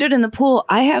 I just stood in the pool.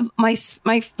 I have my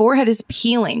forehead is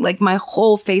peeling. Like my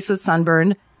whole face was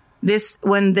sunburned.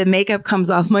 When the makeup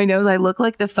comes off my nose, I look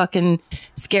like the fucking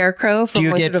scarecrow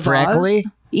from Wizard of Oz. Do you get freckly?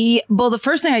 Yeah, well, the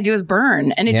first thing I do is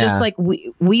burn. And it just like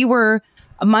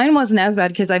mine wasn't as bad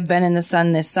because I've been in the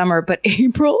sun this summer, but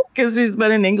April, because she's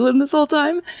been in England this whole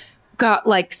time, got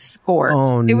like scorched.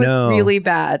 Oh, it was really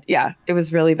bad. Yeah, it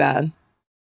was really bad.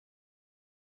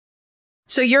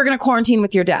 So you're going to quarantine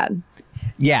with your dad?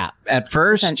 Yeah, at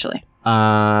first. Essentially.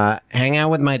 Hang out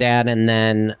with my dad, and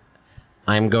then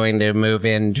I'm going to move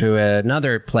into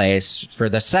another place for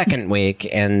the second week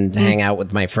and hang out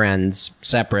with my friends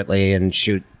separately and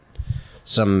shoot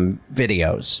some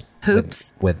videos.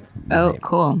 Hoops?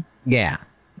 Cool. Yeah.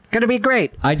 It's going to be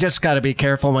great. I just got to be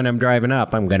careful when I'm driving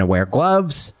up. I'm going to wear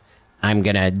gloves. I'm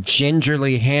going to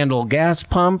gingerly handle gas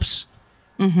pumps.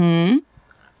 Mm-hmm.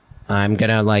 I'm going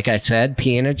to, like I said,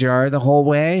 pee in a jar the whole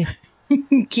way.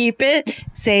 Keep it,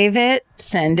 save it,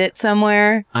 send it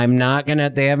somewhere. I'm not going to,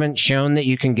 they haven't shown that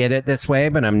you can get it this way,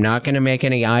 but I'm not going to make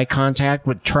any eye contact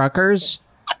with truckers.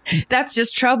 That's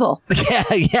just trouble.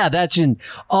 Yeah, that's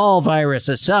all virus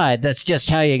aside. That's just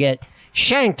how you get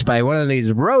shanked by one of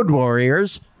these road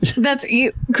warriors. That's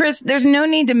you, Chris. There's no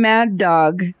need to mad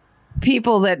dog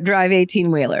people that drive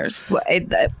 18-wheelers.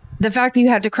 The fact that you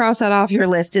had to cross that off your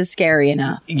list is scary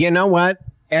enough. You know what?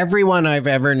 Everyone I've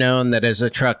ever known that is a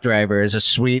truck driver is a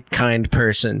sweet, kind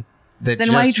person.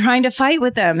 Then why are you trying to fight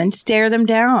with them and stare them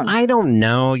down? I don't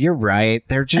know. You're right.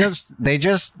 They're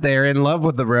in love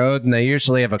with the road, and they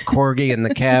usually have a corgi in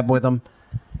the cab with them.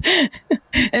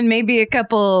 And maybe a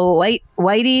couple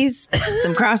whiteys,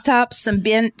 some crosstops, some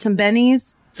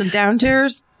bennies, some down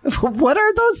tours. What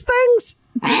are those things?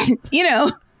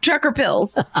 trucker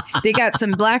pills. They got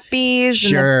some black bees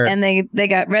Sure. and they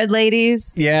got red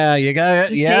ladies. Yeah, you got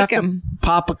Just you take have to 'em.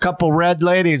 pop a couple red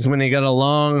ladies when you got a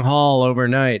long haul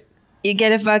overnight. You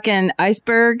get a fucking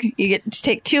iceberg. You get just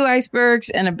take 2 icebergs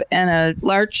and a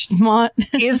Larchmont.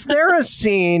 Is there a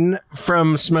scene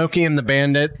from Smokey and the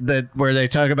Bandit where they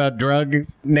talk about drug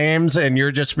names and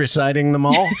you're just reciting them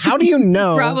all? How do you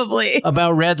know Probably.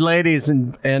 about red ladies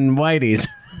and whiteys?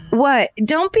 What?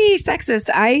 Don't be sexist.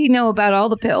 I know about all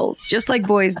the pills, just like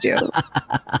boys do.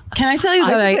 Can I tell you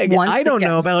that I'm saying, I don't again-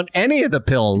 know about any of the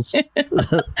pills.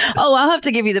 Oh, I'll have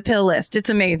to give you the pill list. It's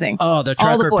amazing. Oh, the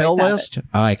All the trucker boys pill have list? it.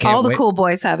 Oh, I can't All the wait. cool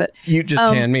boys have it. You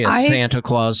just hand me a Santa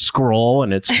Claus scroll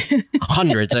and it's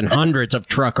hundreds and hundreds of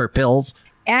trucker pills.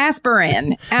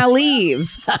 Aspirin, Aleve.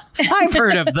 I've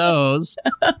heard of those.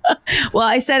 Well,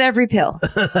 I said every pill.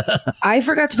 I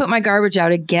forgot to put my garbage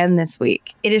out again this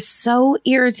week. It is so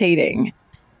irritating.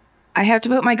 I have to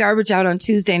put my garbage out on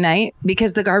Tuesday night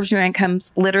because the garbage man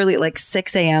comes literally at like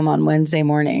 6 a.m. on Wednesday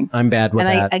morning. I'm bad with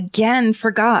And that. I again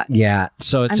forgot. Yeah.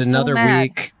 So it's I'm so another mad.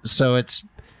 week. So it's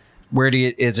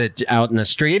is it out in the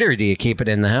street or do you keep it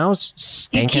in the house?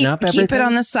 Stinking up everything? Keep it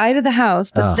on the side of the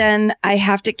house, but Ugh. then I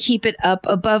have to keep it up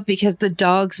above because the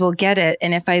dogs will get it.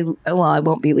 And if I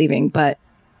won't be leaving, but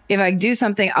if I do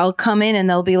something, I'll come in and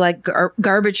there'll be like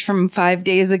garbage from 5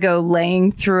 days ago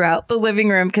laying throughout the living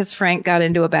room because Frank got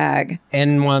into a bag.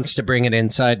 And wants to bring it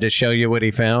inside to show you what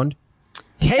he found.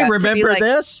 Hey, Yeah, to be remember like-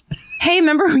 this? Hey,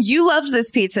 remember you loved this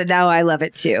pizza. Now I love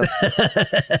it too.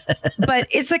 But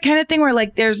it's the kind of thing where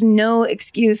like there's no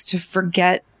excuse to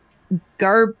forget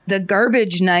the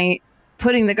garbage night,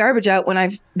 putting the garbage out when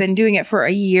I've been doing it for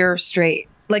a year straight.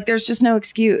 Like there's just no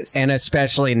excuse. And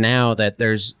especially now that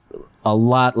there's a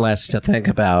lot less to think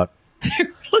about.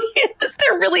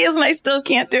 There really is, and I still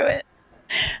can't do it.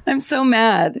 I'm so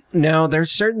mad. No,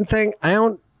 there's certain thing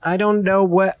I don't know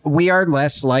what we are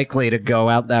less likely to go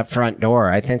out that front door.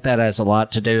 I think that has a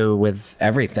lot to do with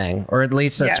everything, or at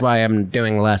least that's Yeah. why I'm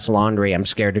doing less laundry. I'm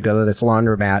scared to go to this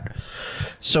laundromat.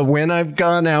 So when I've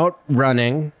gone out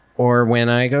running or when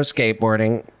I go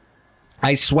skateboarding,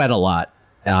 I sweat a lot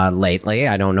lately.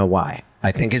 I don't know why.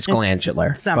 I think it's glandular.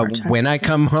 But summertime. when I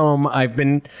come home,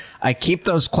 I keep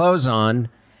those clothes on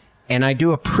and I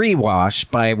do a pre-wash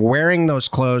by wearing those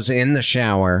clothes in the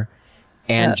shower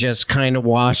and just kind of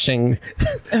washing.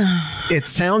 It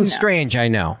sounds strange. I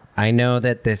know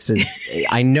that this is,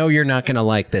 I know you're not going to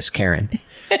like this, Karen,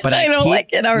 but I don't keep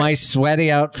like it. my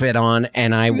sweaty outfit on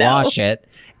and I wash it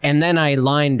and then I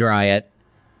line dry it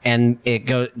and it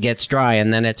gets dry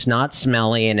and then it's not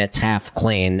smelly and it's half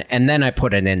clean. And then I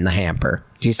put it in the hamper.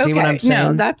 Do you see what I'm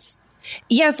saying? No,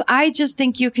 yes, I just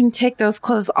think you can take those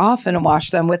clothes off and wash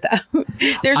them without.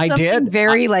 There's I something did.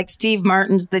 very like Steve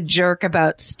Martin's The Jerk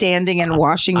about standing and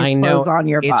washing your I know clothes on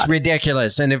your it's body.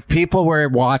 ridiculous. And if people were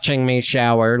watching me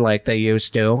shower like they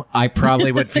used to, I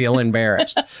probably would feel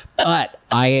embarrassed. But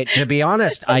to be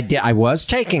honest, I was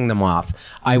taking them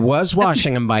off. I was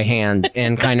washing them by hand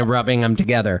and kind of rubbing them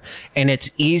together. And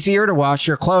it's easier to wash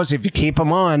your clothes if you keep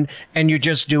them on and you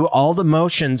just do all the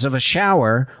motions of a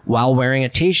shower while wearing a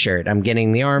t-shirt. I'm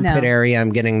getting the armpit No. area.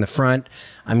 I'm getting the front.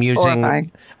 I'm using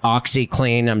Horrifying.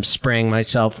 OxyClean. I'm spraying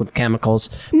myself with chemicals.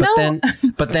 But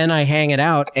No. then I hang it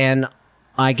out and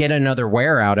I get another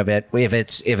wear out of it if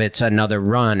it's another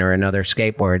run or another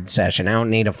skateboard session. I don't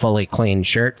need a fully clean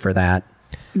shirt for that.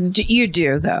 You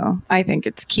do, though. I think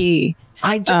it's key.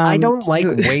 I don't like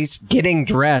getting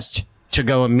dressed to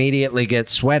go immediately get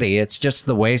sweaty. It's just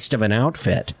the waste of an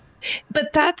outfit.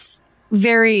 But that's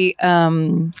very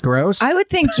Gross. I would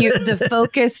think the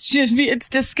focus should be, it's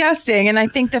disgusting. And I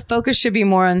think the focus should be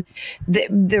more on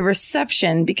the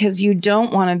reception, because you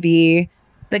don't want to be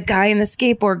the guy in the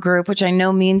skateboard group, which I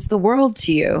know means the world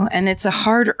to you. And it's a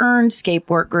hard earned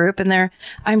skateboard group. And they're,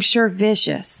 I'm sure,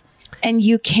 vicious. And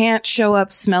you can't show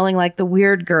up smelling like the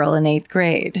weird girl in 8th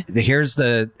grade.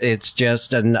 It's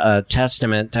just a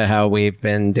testament to how we've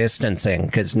been distancing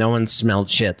because no one smelled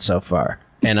shit so far.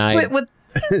 And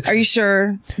Are you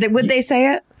sure? Would they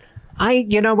say it?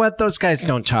 you know what? Those guys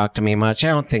don't talk to me much. I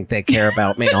don't think they care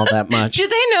about me all that much. Do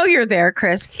they know you're there,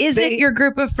 Chris? Is it your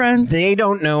group of friends? They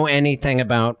don't know anything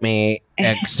about me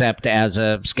except as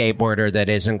a skateboarder that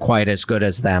isn't quite as good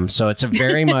as them. So it's a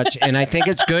very much, and I think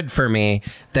it's good for me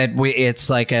that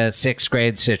it's like a 6th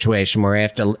grade situation where I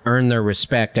have to earn their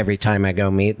respect every time I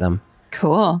go meet them.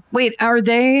 Cool. Wait, are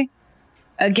they,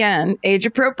 again, age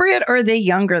appropriate, or are they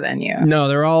younger than you? No,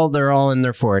 they're all in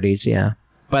their 40s. Yeah.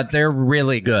 But they're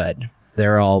really good.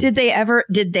 They're all Did they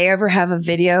ever have a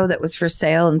video that was for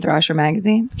sale in Thrasher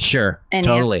magazine? sure, Any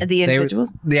totally. of the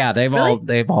individuals? They've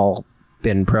Really? all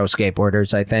been pro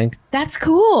skateboarders, I think. That's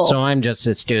cool. So I'm just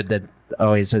this dude that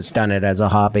always has done it as a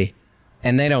hobby.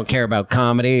 And they don't care about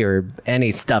comedy or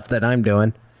any stuff that I'm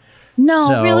doing. No,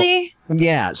 So- really?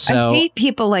 Yeah, so I hate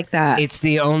people like that. it's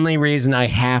the only reason I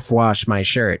half wash my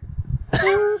shirt.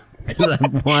 'Cause I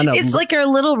wanna- It's like a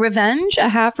little revenge, a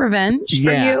half revenge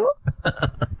for Yeah. you.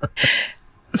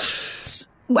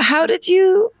 How did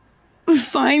you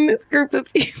find this group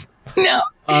of people? No,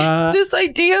 this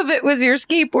idea of it was your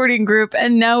skateboarding group,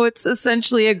 and now it's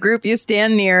essentially a group you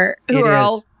stand near who It are is.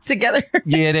 all together.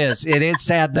 Yeah, it is. It is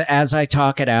sad that as I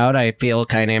talk it out, I feel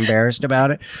kind of embarrassed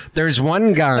about it. There's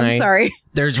one guy. I'm sorry.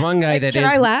 There's one guy that Can is.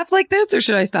 I laugh like this, or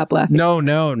should I stop laughing?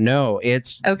 No.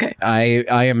 It's Okay. I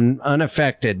am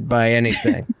unaffected by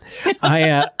anything.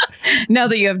 I Now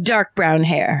that you have dark brown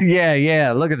hair.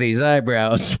 yeah. Look at these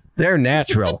eyebrows. They're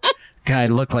natural. Guy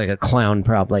look like a clown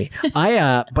probably.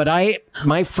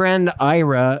 My friend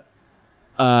Ira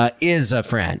is a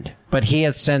friend, but he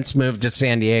has since moved to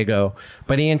San Diego.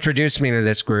 But he introduced me to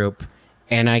this group,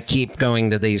 and I keep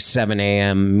going to these 7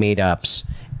 a.m. meetups.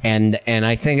 And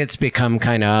I think it's become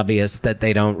kind of obvious that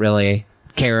they don't really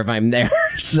care if I'm there.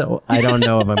 So I don't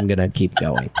know if I'm going to keep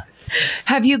going.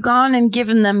 Have you gone and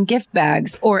given them gift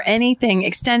bags or anything,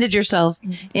 extended yourself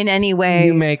in any way,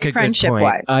 You make a good friendship point.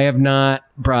 wise? I have not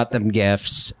brought them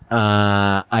gifts.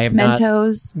 I have not.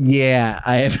 Mentos? Yeah,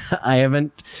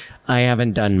 I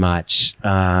haven't done much.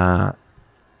 Yeah,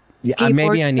 maybe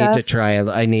Skateboard I need stuff? to try.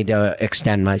 I need to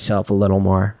extend myself a little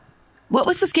more. What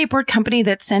was the skateboard company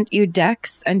that sent you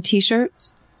decks and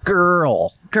t-shirts?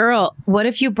 Girl. What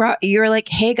if you're like,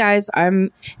 hey guys,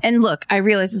 and look, I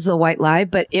realize this is a white lie,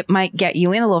 but it might get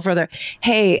you in a little further.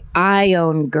 Hey, I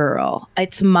own Girl.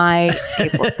 It's my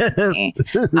skateboard company.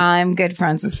 I'm good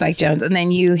friends with Spike Jones. And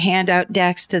then you hand out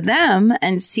decks to them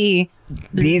and see.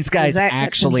 These guys does that get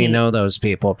actually some heat? know those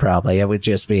people probably. It would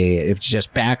just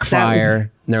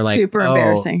backfire. And they're like, super oh,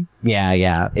 embarrassing.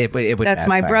 Yeah. It would That's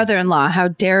my backfire. brother-in-law. How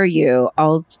dare you?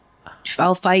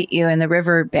 I'll fight you in the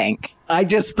riverbank. I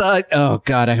just thought, oh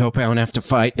God, I hope I don't have to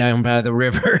fight down by the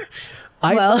river.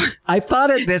 I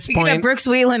thought at this You can have point, Brooks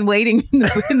Wheelan waiting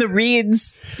in the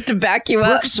reeds to back you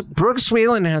up. Brooks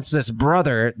Wheelan has this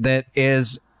brother that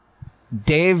is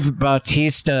Dave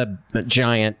Bautista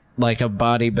giant, like a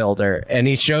bodybuilder. And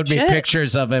he showed me Shit.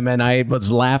 pictures of him, and I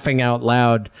was laughing out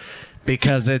loud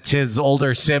because it's his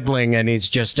older sibling, and he's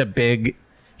just a big.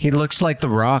 He looks like The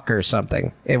Rock or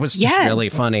something. It was just Yes. really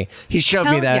funny. He showed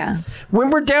me Hell that. yeah.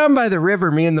 When we're down by the river,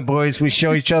 me and the boys, we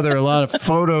show each other a lot of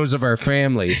photos of our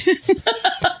families.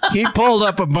 He pulled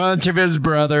up a bunch of his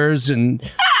brothers, and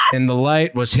the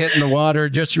light was hitting the water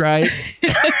just right.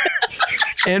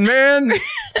 And man,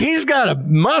 he's got a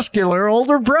muscular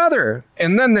older brother.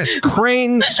 And then this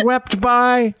crane swept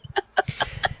by.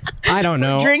 I don't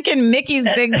know. Drinking Mickey's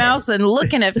Big Mouse and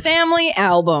looking at family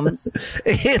albums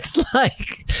It's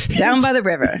like down by the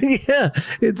river. yeah,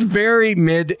 it's very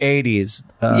mid 80s.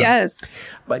 Yes.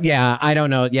 But yeah, I don't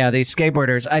know. Yeah, these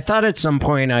skateboarders, I thought at some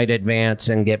point I'd advance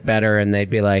and get better, and they'd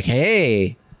be like,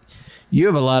 hey, you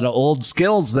have a lot of old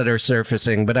skills that are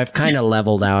surfacing, but I've kind of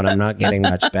leveled out. I'm not getting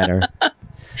much better.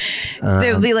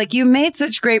 They would be like, you made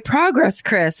such great progress,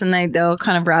 Chris. And they'll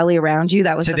kind of rally around you.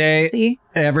 That was Today, the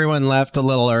everyone left a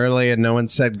little early and no one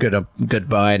said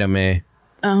goodbye to me.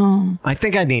 Oh, I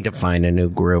think I need to find a new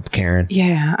group, Karen.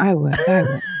 yeah, I would.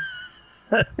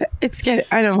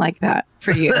 I don't like that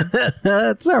for you.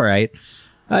 That's all right.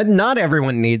 Not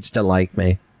everyone needs to like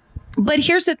me. But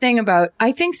here's the thing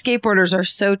I think skateboarders are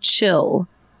so chill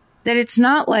that it's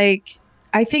not like,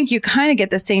 I think you kind of get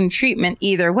the same treatment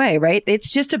either way, right?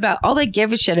 It's just about, all they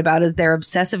give a shit about is their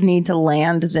obsessive need to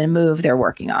land the move they're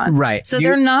working on. Right. So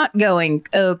they're not going,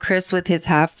 oh, Chris with his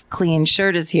half clean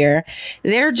shirt is here.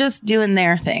 They're just doing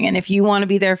their thing. And if you want to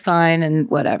be there, fine, and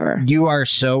whatever. You are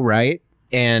so right.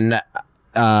 And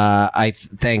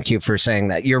thank you for saying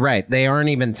that. You're right. They aren't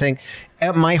even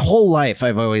my whole life,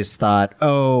 I've always thought,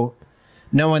 oh,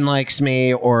 no one likes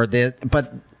me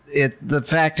but the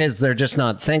fact is they're just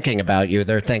not thinking about you.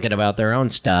 They're thinking about their own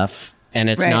stuff, and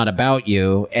it's Right. not about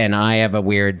you. And I have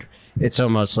it's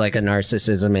almost like a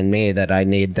narcissism in me that I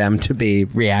need them to be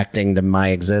reacting to my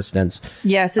existence.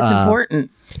 Yes, it's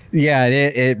important. Yeah,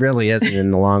 it really isn't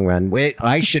in the long run.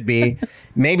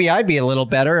 Maybe I'd be a little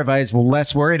better if I was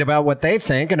less worried about what they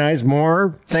think and I was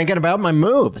more thinking about my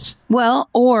moves. Well,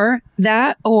 or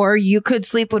you could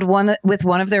sleep with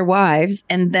one of their wives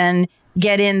and then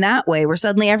get in that way, where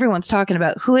suddenly everyone's talking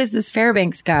about who is this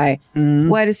Fairbanks guy?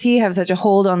 Why does he have such a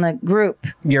hold on the group?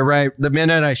 You're right. The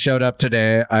minute I showed up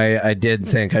today, I did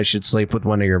think I should sleep with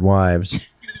one of your wives.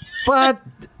 But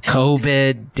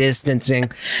COVID,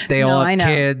 distancing, they all I have know.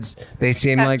 kids. They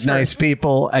seem Test like nice first.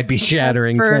 people. I'd be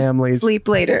shattering First, families. sleep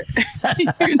later.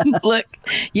 Look,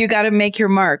 you got to make your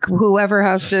mark. Whoever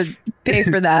has to pay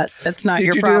for that, that's not Did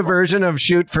your you problem. do a version of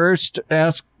shoot first,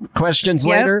 ask questions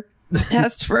Yep. later?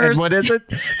 Test And first. what is it?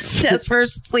 Test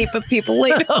first, sleep with people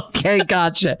later. Okay,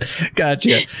 gotcha. Don't That's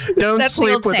the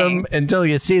sleep old with saying. them until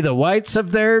you see the whites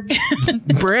of their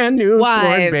brand new born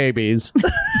Wives. babies.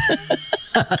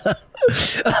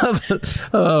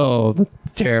 Oh,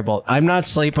 that's terrible. I'm not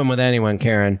sleeping with anyone,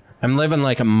 Karen. I'm living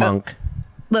like a monk.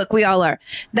 Look, we all are.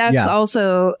 That's Yeah.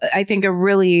 also, I think, a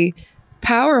really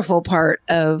powerful part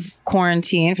of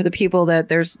quarantine for the people that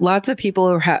there's lots of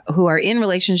people who are in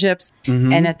relationships.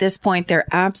 And at this point, they're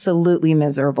absolutely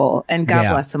miserable, and God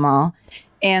Yeah. bless them all.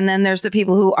 And then there's the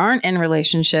people who aren't in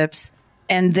relationships,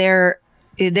 and they're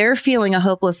feeling a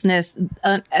hopelessness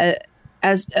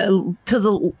as to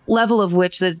the level of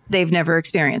which that they've never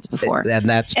experienced before. And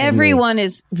that's been me. Everyone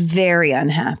is very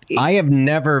unhappy. I have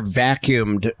never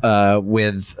vacuumed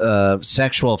with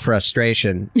sexual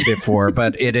frustration before,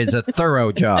 but it is a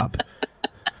thorough job.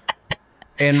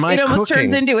 And my it almost cooking,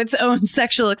 turns into its own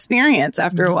sexual experience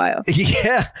after a while.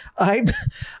 yeah,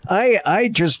 I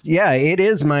just, yeah, it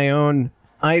is my own.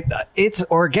 It's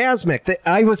orgasmic.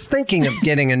 I was thinking of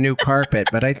getting a new carpet,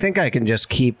 but I think I can just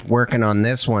keep working on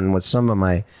this one with some of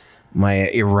my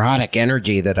erotic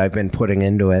energy that I've been putting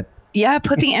into it. Yeah,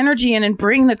 put the energy in and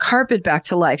bring the carpet back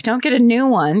to life. Don't get a new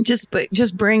one. Just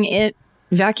bring it.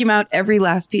 Vacuum out every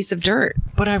last piece of dirt.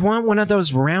 But I want one of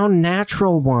those round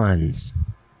natural ones.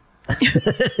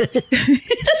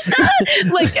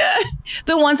 Like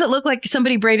the ones that look like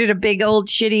somebody braided a big old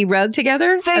shitty rug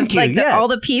together. Thank you, Like yes. all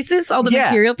the pieces, all the Yeah.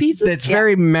 material pieces. It's Yeah.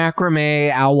 very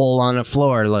macrame owl on a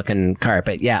floor looking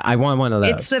carpet. Yeah, I want one of those.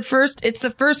 It's the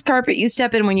first carpet you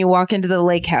step in when you walk into the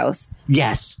lake house.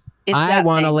 Yes. It's I that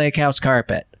want a thing. lake house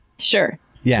carpet. Sure.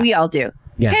 Yeah. We all do.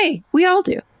 Yeah. Hey, we all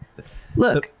do.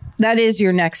 Look, that is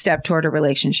your next step toward a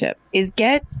relationship. Is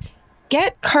get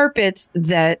carpets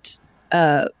that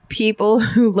people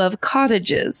who love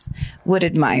cottages would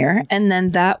admire, and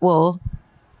then that will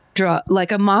draw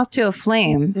like a moth to a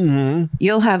flame. Mm-hmm.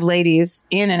 You'll have ladies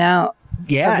in and out.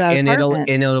 Yeah, Of that and apartment.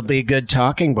 it'll be a good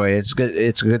talking point. It's good.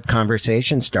 It's a good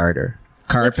conversation starter.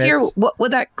 Carpets. Let's hear what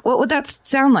would that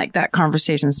sound like, that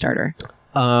conversation starter.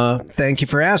 Thank you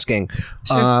for asking.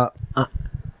 Sure.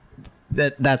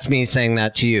 That's me saying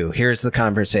that to you. Here's the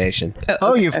conversation.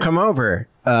 Oh, you've come over.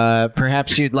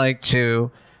 Perhaps you'd like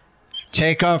to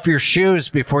take off your shoes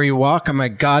before you walk on my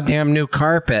goddamn new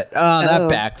carpet. Oh, that Oh.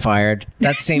 backfired.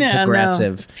 That seems No,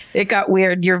 aggressive. It got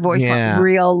weird. Your voice Yeah. went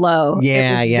real low.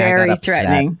 Yeah, it was yeah. I very got upset.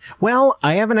 threatening. Well,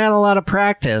 I haven't had a lot of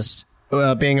practice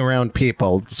being around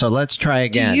people, so let's try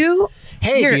again. Do you?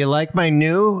 Hey, Here- do you like my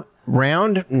new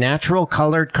round, natural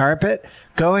colored carpet?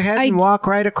 Go ahead and walk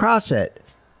right across it.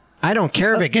 I don't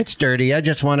care if it gets dirty. I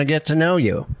just want to get to know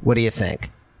you. What do you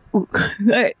think?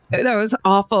 That was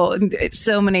awful in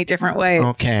so many different ways.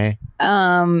 Okay.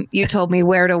 You told me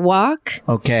where to walk.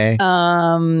 Okay.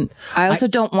 I also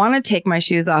don't want to take my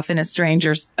shoes off in a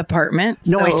stranger's apartment.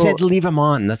 No, I so- said leave them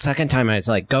on. The second time I was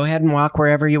like, go ahead and walk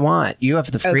wherever you want. You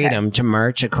have the Okay. freedom to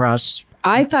march across.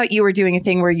 I thought you were doing a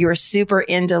thing where you were super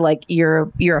into like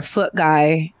you're a foot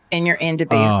guy and you're into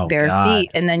Oh, bare God.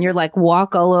 feet, and then you're like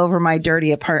walk all over my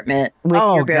dirty apartment with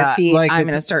Oh, your bare God. feet. Like I'm it's-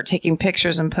 going to start taking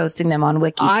pictures and posting them on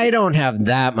Wiki. I don't have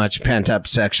that much pent up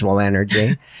sexual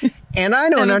energy. And I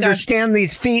don't Oh, God. understand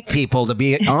these feet people, to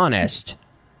be honest.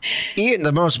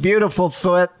 The most beautiful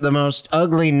foot, the most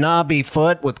ugly, knobby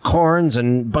foot with corns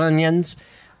and bunions.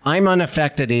 I'm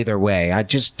unaffected either way. I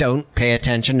just don't pay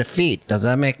attention to feet. Does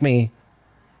that make me...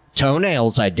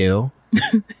 Toenails, I do.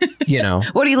 You know,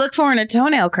 What do you look for in a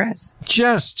toenail, Chris?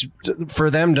 just for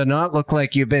them to not look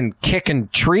like you've been kicking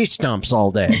tree stumps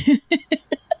all day.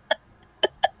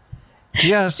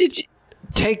 Just Did you,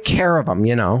 take care of them,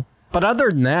 you know. But other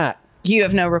than that, you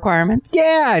have no requirements?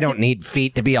 yeah, I don't need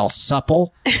feet to be all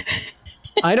supple.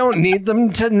 I don't need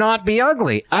them to not be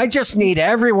ugly. I just need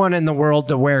everyone in the world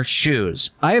to wear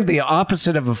shoes. I have the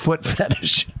opposite of a foot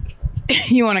fetish.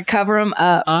 You want to cover them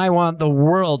up? I want the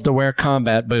world to wear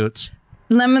combat boots.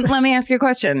 Let me ask you a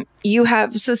question.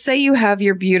 Say you have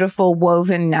your beautiful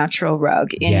woven natural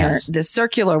rug in Yes. the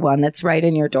circular one that's right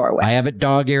in your doorway. I have it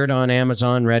dog-eared on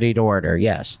Amazon, ready to order.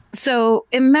 Yes. So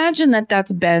imagine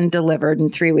that's been delivered in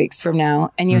 3 weeks from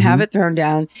now, and you have it thrown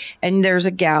down, and there's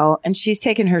a gal, and she's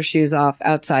taken her shoes off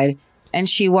outside. and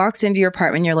she walks into your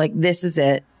apartment. You're like, this is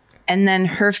it. And then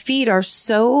her feet are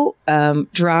so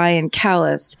dry and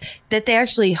calloused that they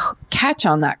actually catch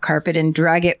on that carpet and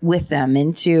drag it with them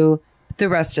into the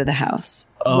rest of the house.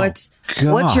 Oh,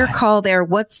 What's your call there?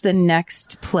 What's the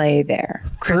next play there?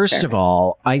 First of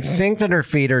all, I think that her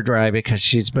feet are dry because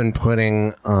she's been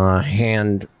putting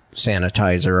hand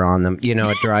sanitizer on them. You know,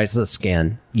 it dries the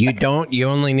skin. You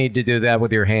only need to do that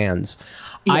with your hands.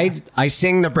 Yeah. I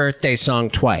sing the birthday song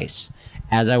twice.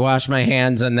 As I wash my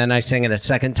hands, and then I sing it a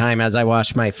second time as I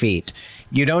wash my feet.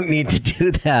 You don't need to do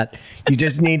that. You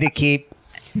just need to keep.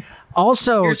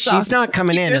 Also, she's not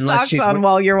coming in unless she's on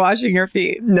while you're washing your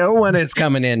feet. No one is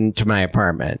coming into my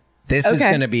apartment. This is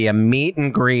going to be a meet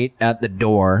and greet at the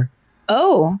door.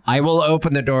 Oh. I will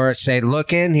open the door, say,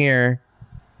 "Look in here.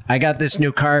 I got this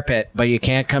new carpet, but you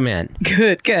can't come in."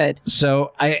 Good.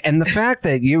 So and the fact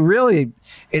that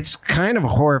it's kind of a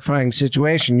horrifying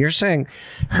situation. You're saying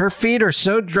her feet are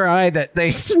so dry that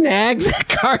they snag the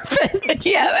carpet.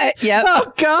 Yeah.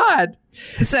 Oh God.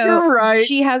 So you're right.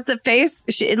 She has the face.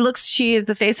 She is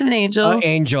the face of an angel.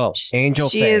 Angel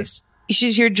face.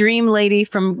 She's your dream lady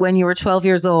from when you were 12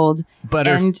 years old. But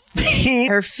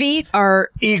her feet are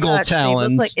eagle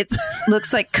talons.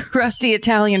 Looks like crusty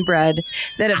Italian bread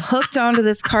that have hooked onto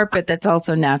this carpet that's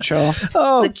also natural.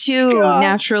 Oh, the two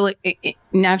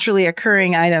naturally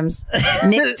occurring items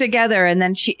mixed together, and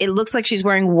then it looks like she's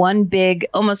wearing one big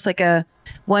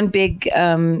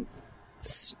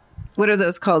what are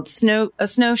those called? A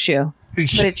snowshoe.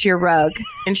 But it's your rug,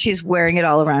 and she's wearing it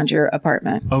all around your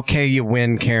apartment. Okay, you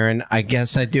win, Karen. I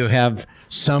guess I do have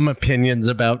some opinions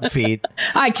about feet.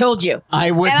 I told you.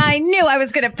 And I knew I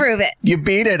was going to prove it. You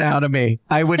beat it out of me.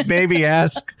 I would maybe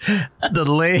ask the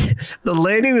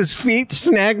lady whose feet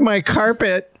snag my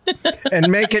carpet and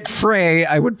make it fray.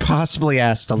 I would possibly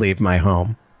ask to leave my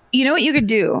home. You know what you could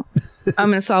do? I'm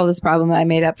going to solve this problem that I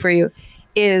made up for you.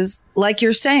 Is like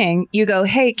you're saying, you go,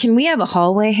 hey, can we have a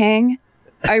hallway hang?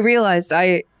 I realized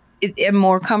I am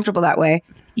more comfortable that way.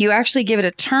 You actually give it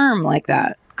a term like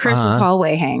that. Chris's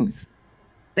hallway hangs.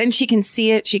 Then she can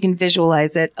see it. She can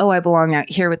visualize it. Oh, I belong out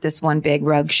here with this one big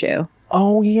rug shoe.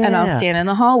 Oh, yeah. And I'll stand in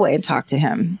the hallway and talk to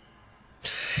him.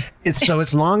 So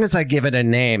as long as I give it a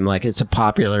name, like it's a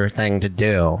popular thing to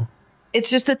do.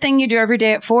 It's just a thing you do every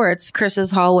day at 4. It's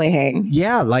Chris's hallway hang.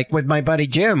 Yeah, like with my buddy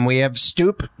Jim, we have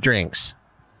stoop drinks.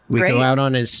 We go out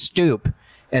on his stoop,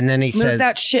 and then he says,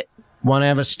 that shit. "Want to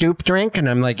have a stoop drink?" And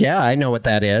I'm like, "Yeah, I know what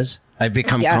that is." I've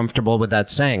become comfortable with that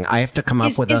saying. I have to come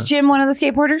up with Is Jim one of the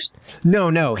skateboarders?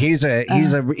 No. He's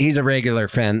a regular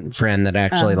friend that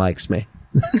actually likes me.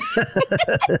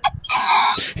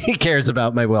 He cares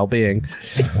about my well-being.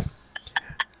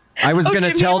 I was going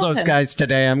to tell those guys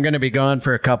today I'm going to be gone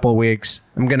for a couple weeks.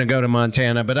 I'm going to go to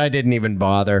Montana, but I didn't even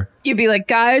bother. You'd be like,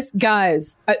 guys,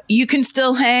 you can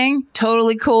still hang.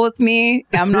 Totally cool with me.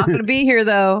 I'm not going to be here,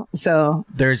 though. So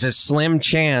there's a slim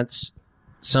chance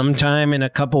sometime in a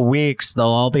couple weeks they'll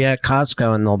all be at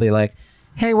Costco and they'll be like,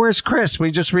 "Hey, where's Chris?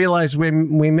 We just realized we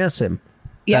miss him."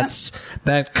 Yeah. That's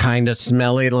that kind of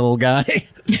smelly little guy.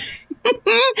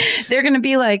 They're going to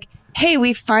be like, "Hey,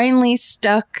 we finally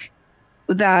stuck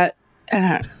that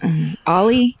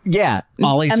Ollie." Yeah,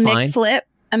 Ollie's fine.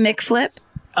 A Mick flip.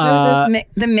 The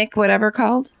Mick whatever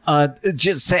called.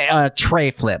 Just say a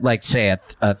tray flip. Like say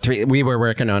a three. We were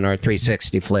working on our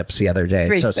 360 flips the other day.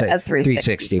 So say a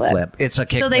 360 flip. It's a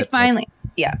kick. So they finally,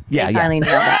 finally nailed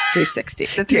that 360.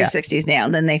 The 360 is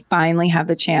nailed. Then they finally have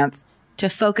the chance to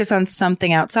focus on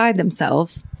something outside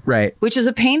themselves. Right. Which is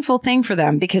a painful thing for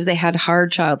them because they had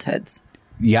hard childhoods.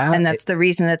 Yeah. And that's the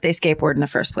reason that they skateboard in the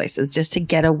first place, is just to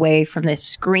get away from the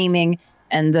screaming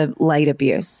and the light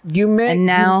abuse. You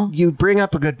bring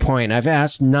up a good point. I've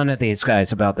asked none of these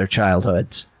guys about their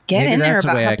childhoods. Maybe that's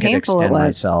a way I could extend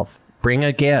myself. Bring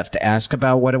a gift. Ask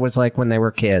about what it was like when they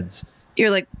were kids.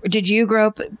 You're like, did you grow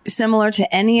up similar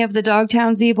to any of the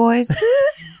Dogtown Z boys?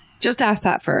 Just ask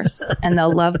that first, and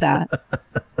they'll love that.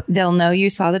 They'll know you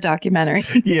saw the documentary.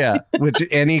 Yeah, which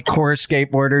any core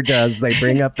skateboarder does. They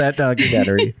bring up that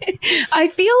documentary. I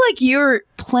feel like you're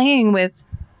playing with,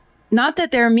 not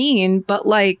that they're mean, but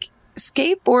like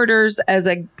skateboarders as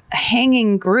a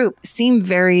hanging group seem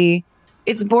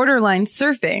it's borderline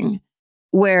surfing,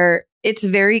 where it's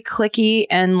very cliquey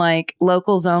and like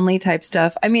locals only type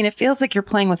stuff. I mean, it feels like you're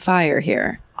playing with fire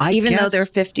here, even though they're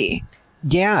 50.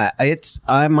 Yeah, it's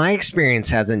my experience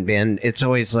hasn't been. It's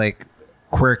always like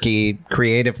quirky,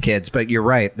 creative kids. But you're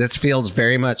right. This feels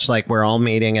very much like we're all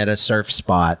meeting at a surf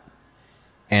spot,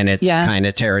 and it's kind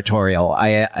of territorial.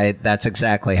 I that's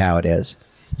exactly how it is.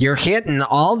 You're hitting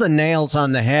all the nails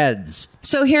on the heads.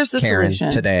 So here's the Karen, solution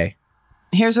today.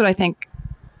 Here's what I think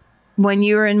when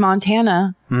you were in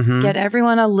Montana, get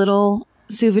everyone a little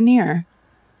souvenir.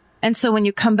 And so when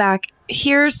you come back,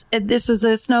 this is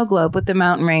a snow globe with the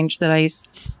mountain range that I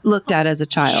looked at as a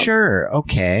child. Sure.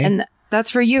 Okay. And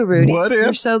that's for you, Rudy.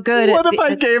 You're so good. What if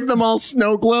I gave them all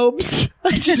snow globes?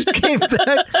 I just gave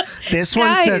that. This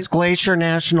one says Glacier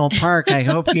National Park. I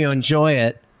hope you enjoy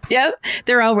it. Yep.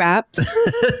 They're all wrapped.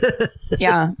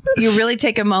 Yeah. You really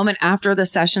take a moment after the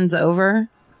session's over.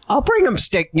 I'll bring them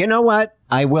You know what?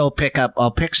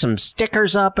 I'll pick some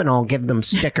stickers up and I'll give them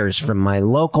stickers from my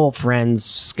local friend's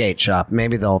skate shop.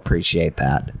 Maybe they'll appreciate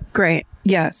that. Great.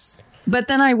 Yes. But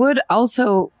then I would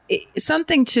also,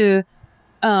 something to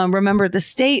remember the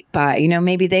state by,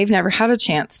 maybe they've never had a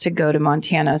chance to go to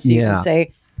Montana. So you can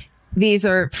say, these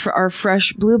are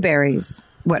fresh blueberries,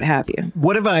 what have you.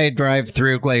 What if I drive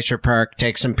through Glacier Park,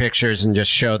 take some pictures and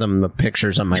just show them the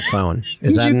pictures on my phone?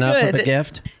 Is that enough of a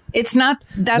gift? It's not.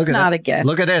 That's not a gift.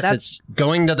 Look at this. It's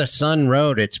going to the Sun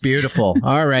Road. It's beautiful.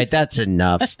 All right. That's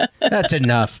enough. That's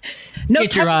enough. No,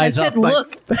 Get your eyes I said,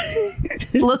 off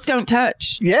look, don't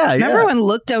touch. Yeah. Remember when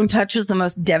look, don't touch was the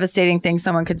most devastating thing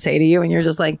someone could say to you? And you're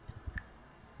just like,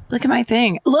 look at my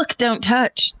thing. Look, don't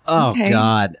touch. Oh, okay.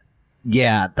 God.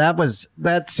 Yeah.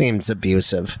 That seems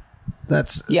abusive.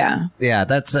 That's a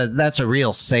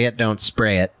real say it, don't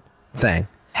spray it thing.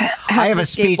 I have a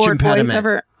speech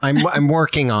impediment. I'm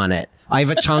working on it. I have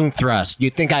a tongue thrust. You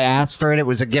think I asked for it? It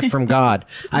was a gift from God.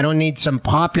 I don't need some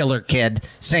popular kid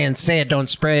saying, say it, don't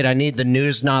spray it. I need the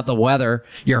news, not the weather.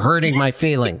 You're hurting my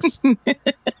feelings.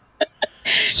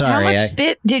 Sorry. How much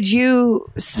spit did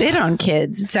you spit on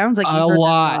kids? It sounds like a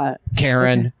lot,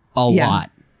 Karen. A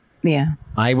lot. Yeah.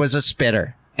 I was a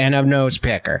spitter and a nose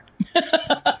picker.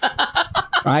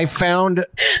 I found...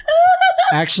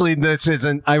 Actually, this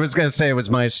isn't... I was going to say it was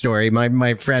my story.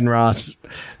 My friend Ross,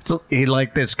 he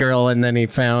liked this girl, and then he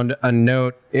found a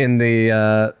note in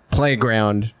the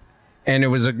playground. And it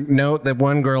was a note that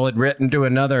one girl had written to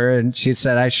another, and she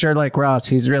said, I sure like Ross.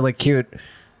 He's really cute,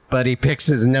 but he picks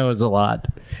his nose a lot.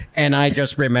 And I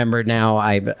just remembered now,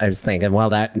 I was thinking, well,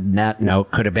 that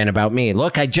note could have been about me.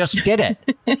 Look, I just did it.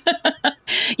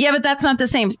 Yeah, but that's not the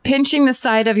same. Pinching the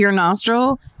side of your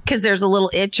nostril... because there's a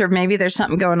little itch or maybe there's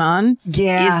something going on.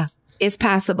 Yeah. Is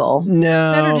passable.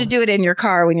 No. Better to do it in your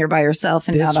car when you're by yourself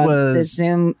and not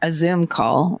on a Zoom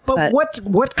call. But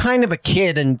what kind of a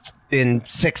kid in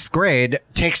sixth grade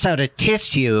takes out a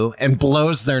tissue and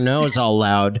blows their nose all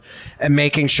loud and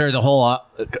making sure the whole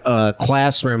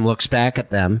classroom looks back at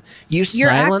them? You're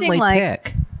silently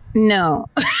pick. No.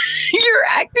 You're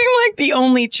acting like the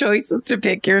only choice is to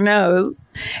pick your nose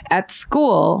at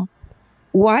school.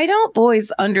 Why don't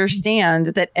boys understand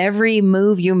that every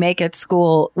move you make at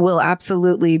school will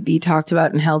absolutely be talked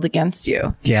about and held against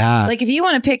you? Yeah. Like if you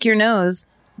want to pick your nose,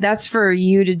 that's for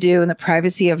you to do in the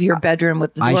privacy of your bedroom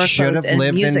with the door closed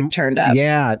and music turned up.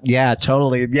 Yeah,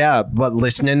 totally. Yeah, but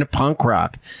listening to punk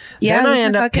rock. Yeah, then I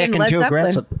end up picking too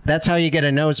aggressive. That's how you get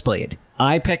a nosebleed.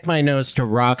 I picked my nose to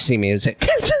Roxy music.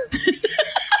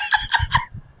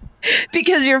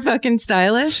 Because you're fucking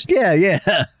stylish? Yeah.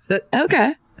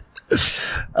 Okay.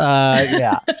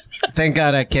 Yeah. Thank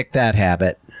God I kicked that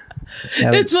habit.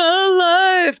 It's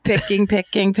my life. Picking.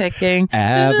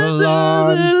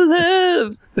 Avalon.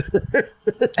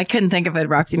 I couldn't think of a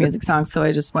Roxy Music song, so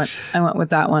I went with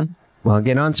that one. Well,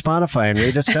 get on Spotify and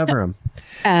rediscover them.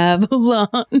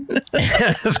 Avalon.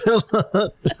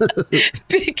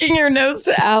 Picking your nose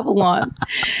to Avalon.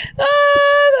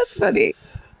 That's funny.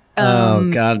 Oh,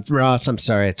 God. Ross, I'm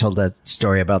sorry I told that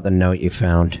story about the note you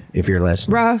found, if you're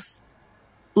listening. Ross,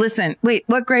 listen. Wait,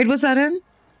 what grade was that in?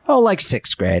 Oh, like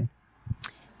sixth grade.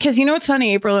 Because you know what's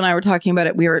funny? April and I were talking about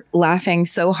it. We were laughing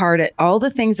so hard at all the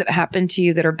things that happened to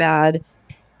you that are bad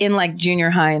in like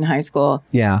junior high and high school.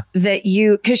 Yeah. That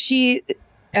you, because she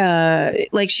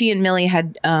and Millie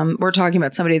had, were talking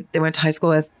about somebody they went to high school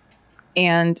with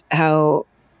and how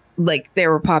like they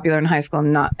were popular in high school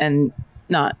and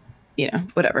not,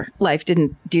 whatever. Life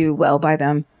didn't do well by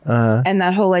them. And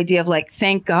that whole idea of like,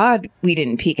 thank God we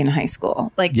didn't peak in high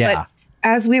school. Like, yeah. But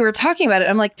as we were talking about it,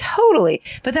 I'm like, totally.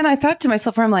 But then I thought to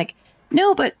myself, I'm like,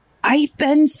 no, but I've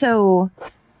been so,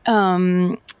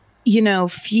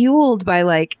 fueled by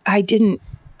like, I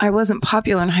wasn't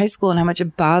popular in high school and how much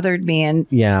it bothered me and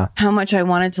how much I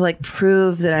wanted to like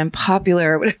prove that I'm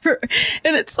popular or whatever.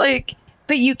 And it's like,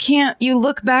 but you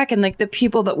look back and like the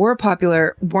people that were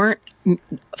popular weren't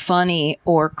funny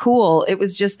or cool. It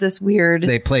was just this weird.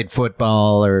 They played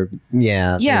football or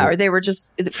or they were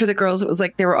just, for the girls, it was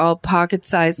like they were all pocket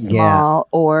size small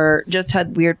or just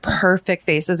had weird perfect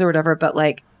faces or whatever.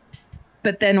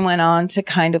 But then went on to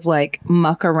kind of like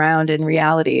muck around in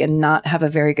reality and not have a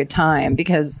very good time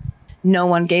because no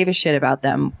one gave a shit about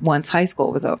them once high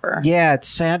school was over. Yeah, it's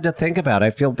sad to think about.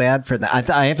 I feel bad for that.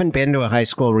 I haven't been to a high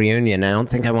school reunion. I don't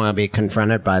think I want to be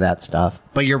confronted by that stuff.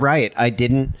 But you're right. I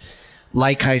didn't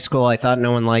like high school. I thought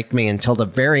no one liked me until the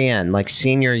very end. Like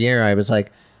senior year, I was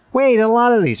like, wait, a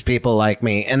lot of these people like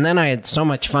me. And then I had so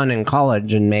much fun in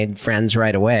college and made friends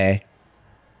right away.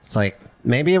 It's like,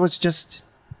 maybe it was just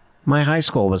my high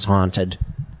school was haunted.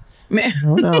 I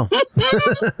don't know.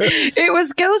 It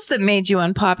was ghosts that made you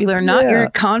unpopular, not your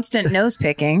constant nose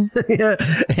picking.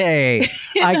 Hey,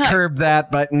 I curbed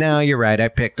that, but no, you're right. I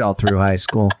picked all through high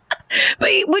school.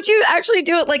 But would you actually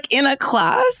do it like in a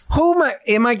class? Who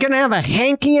am I going to have a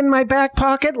hanky in my back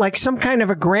pocket like some kind of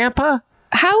a grandpa?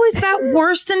 How is that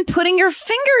worse than putting your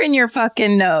finger in your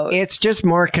fucking nose? It's just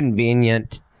more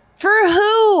convenient. For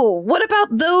who? What about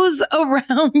those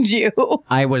around you?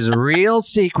 I was real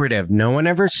secretive. No one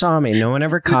ever saw me. No one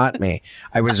ever caught me.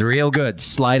 I was real good.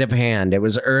 Sleight of hand. It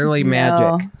was early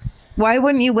magic. Why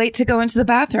wouldn't you wait to go into the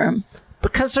bathroom?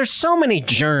 Because there's so many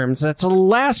germs. That's the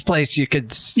last place you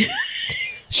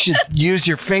should use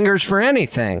your fingers for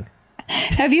anything.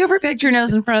 Have you ever picked your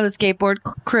nose in front of the skateboard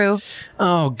crew?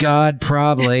 Oh, God,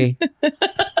 probably.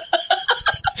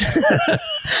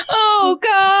 Oh,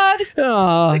 God.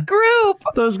 Oh, the group.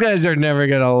 Those guys are never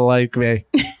going to like me.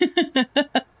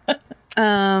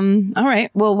 All right.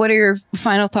 Well, what are your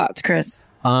final thoughts, Chris?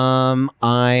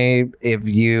 If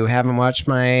you haven't watched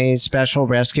my special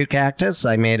Rescue Cactus,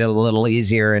 I made it a little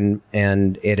easier and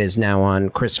it is now on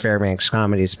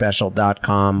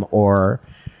ChrisFairbanksComedySpecial.com or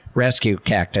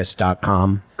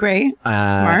RescueCactus.com. Great.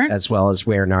 Smart. As well as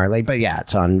We're Gnarly. But yeah,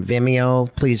 it's on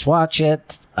Vimeo. Please watch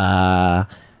it.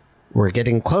 We're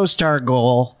getting close to our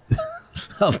goal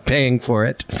of paying for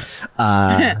it.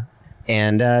 Yeah,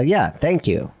 thank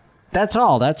you. That's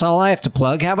all. That's all I have to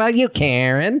plug. How about you,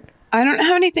 Karen? I don't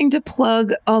have anything to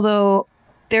plug, although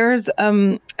there's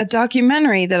a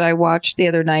documentary that I watched the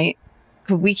other night.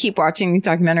 We keep watching these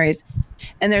documentaries.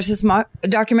 And there's this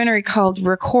documentary called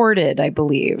Recorded, I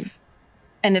believe.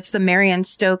 And it's the Marion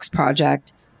Stokes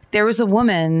Project. There was a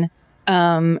woman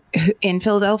in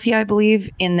Philadelphia, I believe,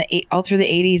 all through the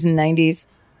 80s and 90s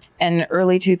and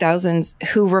early 2000s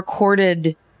who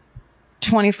recorded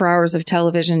 24 hours of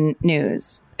television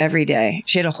news every day.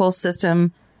 She had a whole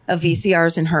system of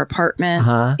VCRs in her apartment.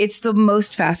 Uh-huh. It's the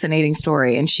most fascinating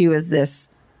story. And she was this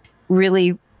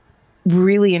really,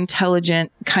 really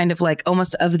intelligent, kind of like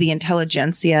almost of the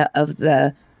intelligentsia of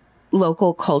the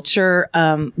local culture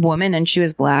woman. And she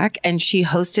was Black. And she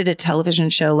hosted a television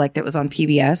show like that was on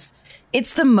PBS.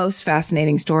 It's the most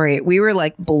fascinating story. We were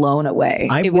like blown away.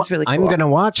 It was really cool. I'm going to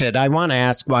watch it. I want to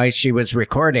ask why she was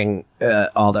recording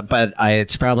all that, but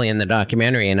it's probably in the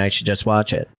documentary and I should just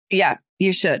watch it. Yeah,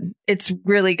 you should. It's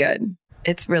really good.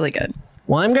 It's really good.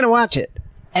 Well, I'm going to watch it.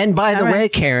 And by the way,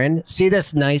 Karen, see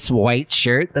this nice white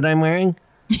shirt that I'm wearing?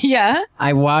 Yeah.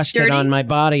 I washed it on my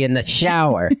body in the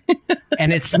shower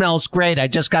and it smells great. I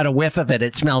just got a whiff of it.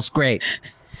 It smells great.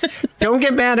 Don't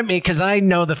get mad at me because I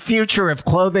know the future of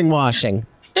clothing washing.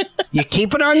 You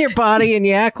keep it on your body and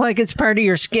you act like it's part of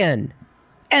your skin.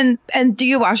 And do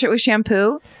you wash it with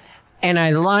shampoo? And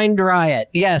I line dry it.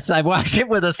 Yes, I wash it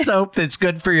with a soap that's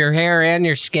good for your hair and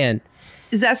your skin.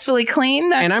 Zestfully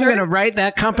clean. And I'm going to write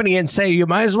that company and say, you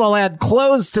might as well add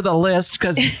clothes to the list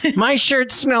because my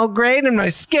shirts smell great and my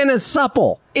skin is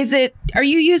supple. Are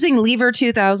you using Lever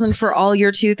 2000 for all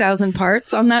your 2000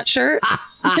 parts on that shirt?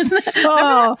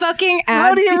 That fucking ad.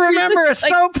 How do you remember a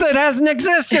soap that hasn't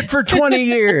existed for 20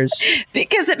 years?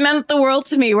 Because it meant the world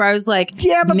to me where I was like,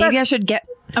 yeah, but maybe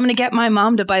I'm going to get my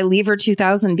mom to buy Lever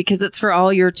 2000 because it's for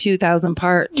all your 2000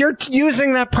 parts. You're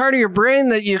using that part of your brain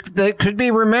that could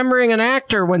be remembering an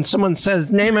actor when someone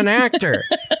says, name an actor.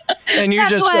 And you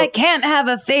That's why I can't have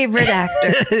a favorite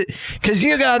actor. Because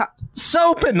you got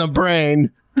soap in the brain.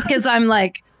 Because I'm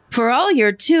like, for all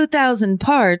your 2000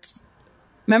 parts.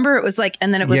 Remember, it was like,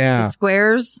 and then it was the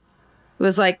squares. It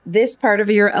was like this part of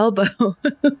your elbow,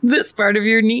 this part of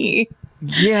your knee.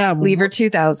 Yeah. Lever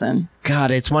 2000.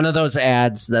 God, it's one of those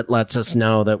ads that lets us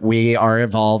know that we are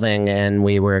evolving and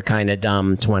we were kind of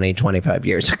dumb 20, 25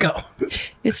 years ago.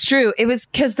 It's true. It was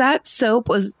because that soap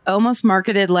was almost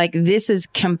marketed like this is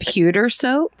computer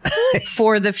soap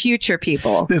for the future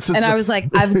people. I was like,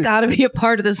 I've got to be a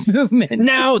part of this movement.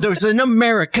 Now there's an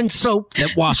American soap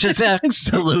that washes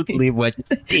absolutely what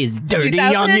is dirty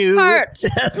on you. Parts.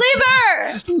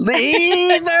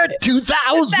 Lever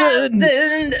 2000.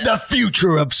 The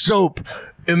future of soap.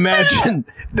 Imagine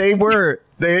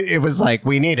it was like,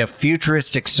 we need a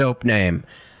futuristic soap name.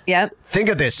 Yep. Think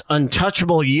of this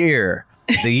untouchable year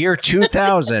The year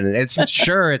 2000. It's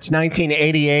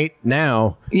 1988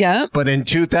 now. Yeah. But in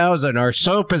 2000, our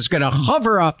soap is going to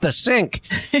hover off the sink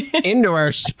into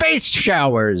our space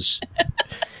showers.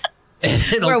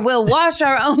 Where we'll wash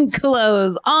our own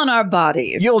clothes on our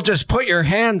bodies. You'll just put your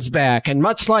hands back, and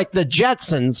much like the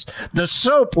Jetsons, the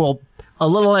soap a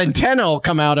little antenna will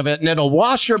come out of it, and it'll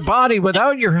wash your body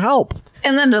without your help.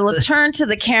 And then it'll turn to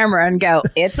the camera and go,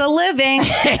 "It's a living."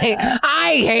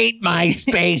 I hate my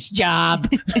space job.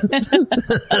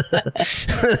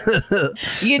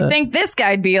 You'd think this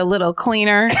guy'd be a little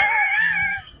cleaner.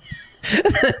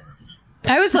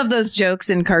 I always love those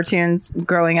jokes in cartoons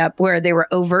growing up where they were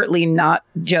overtly not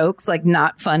jokes, like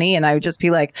not funny. And I would just be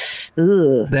like,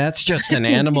 ugh. That's just an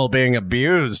animal being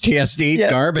abused. He has to eat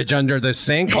garbage under the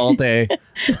sink all day.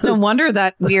 No wonder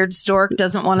that weird stork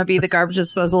doesn't want to be the garbage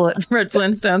disposal at Fred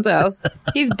Flintstone's house.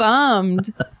 He's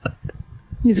bummed.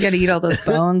 He's got to eat all those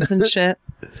bones and shit.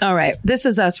 All right. This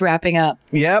is us wrapping up.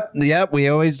 Yep. We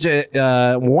always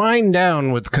wind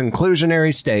down with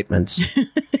conclusionary statements.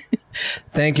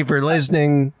 Thank you for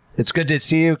listening. It's good to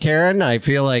see you, Karen. I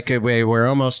feel like we're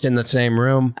almost in the same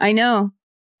room. I know.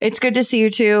 It's good to see you,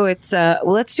 too. It's well,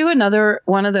 let's do another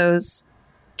one of those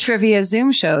trivia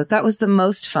Zoom shows. That was the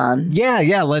most fun.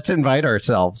 Yeah. Let's invite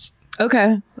ourselves.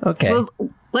 Okay. Well,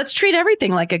 let's treat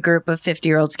everything like a group of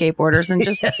 50-year-old skateboarders and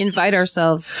just invite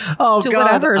ourselves to God,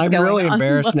 whatever's going on. I'm really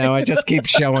embarrassed now. I just keep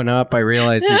showing up. I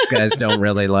realize these guys don't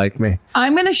really like me.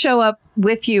 I'm going to show up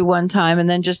with you one time and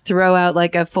then just throw out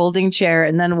like a folding chair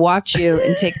and then watch you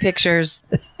and take pictures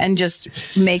and just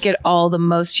make it all the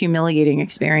most humiliating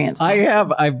experience.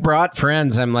 I've brought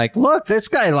friends. I'm like, look, this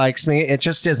guy likes me. It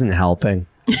just isn't helping.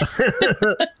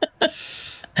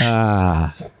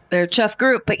 They're a tough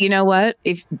group, but you know what?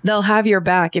 If they'll have your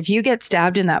back. If you get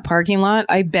stabbed in that parking lot,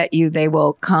 I bet you they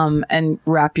will come and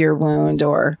wrap your wound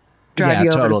or drive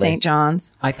you over to St.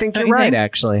 John's. I think you're right,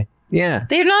 actually. Yeah.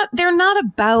 They're not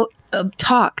about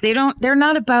talk. They're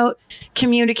not about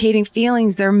communicating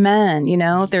feelings. They're men,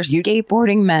 they're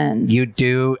skateboarding men. You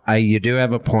do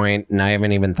have a point, and I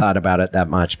haven't even thought about it that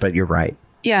much, but you're right.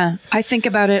 Yeah. I think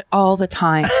about it all the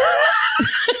time.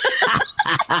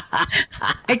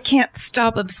 I can't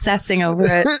stop obsessing over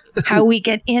it. How we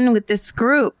get in with this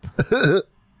group. All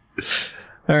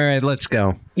right, let's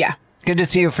go. Yeah. Good to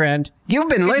see you, friend. You've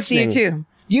been listening. To see you too.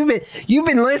 You've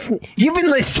been listening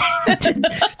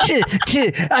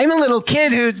to I'm a little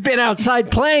kid who's been outside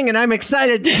playing, and I'm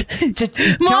excited to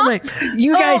tell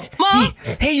you guys.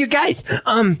 Hey, you guys.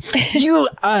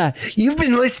 You've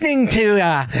been listening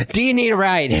to Do You Need a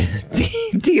Ride?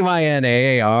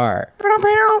 DYNAAR.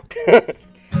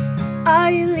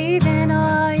 Are you leaving or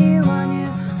are you on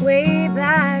your way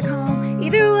back home?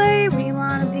 Either way, we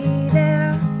wanna be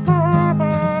there.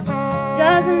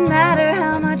 Doesn't matter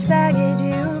how much baggage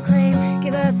you claim.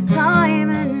 Give us a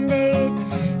time and date,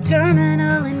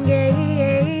 terminal and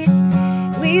gate.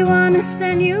 We wanna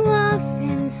send you off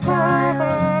in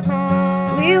style.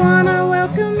 We wanna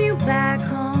welcome you back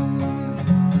home.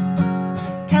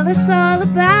 Tell us all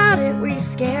about it. Were you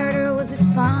scared or was it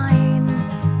fine?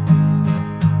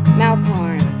 Mouth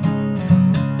horn.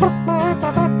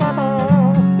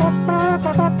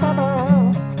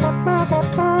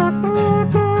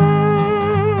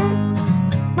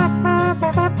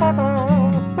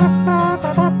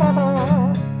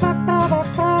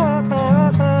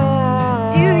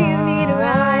 Do you need a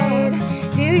ride?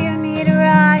 Do you need a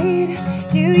ride?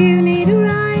 Do you need a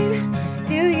ride?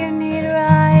 Do you need a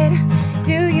ride?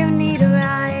 Do you need a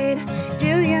ride?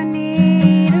 Do you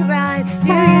need a ride?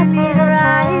 Do you need a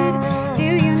ride? Do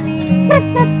you need a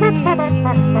ride?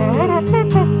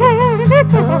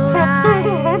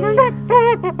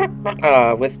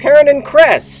 With Karen and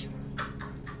Chris.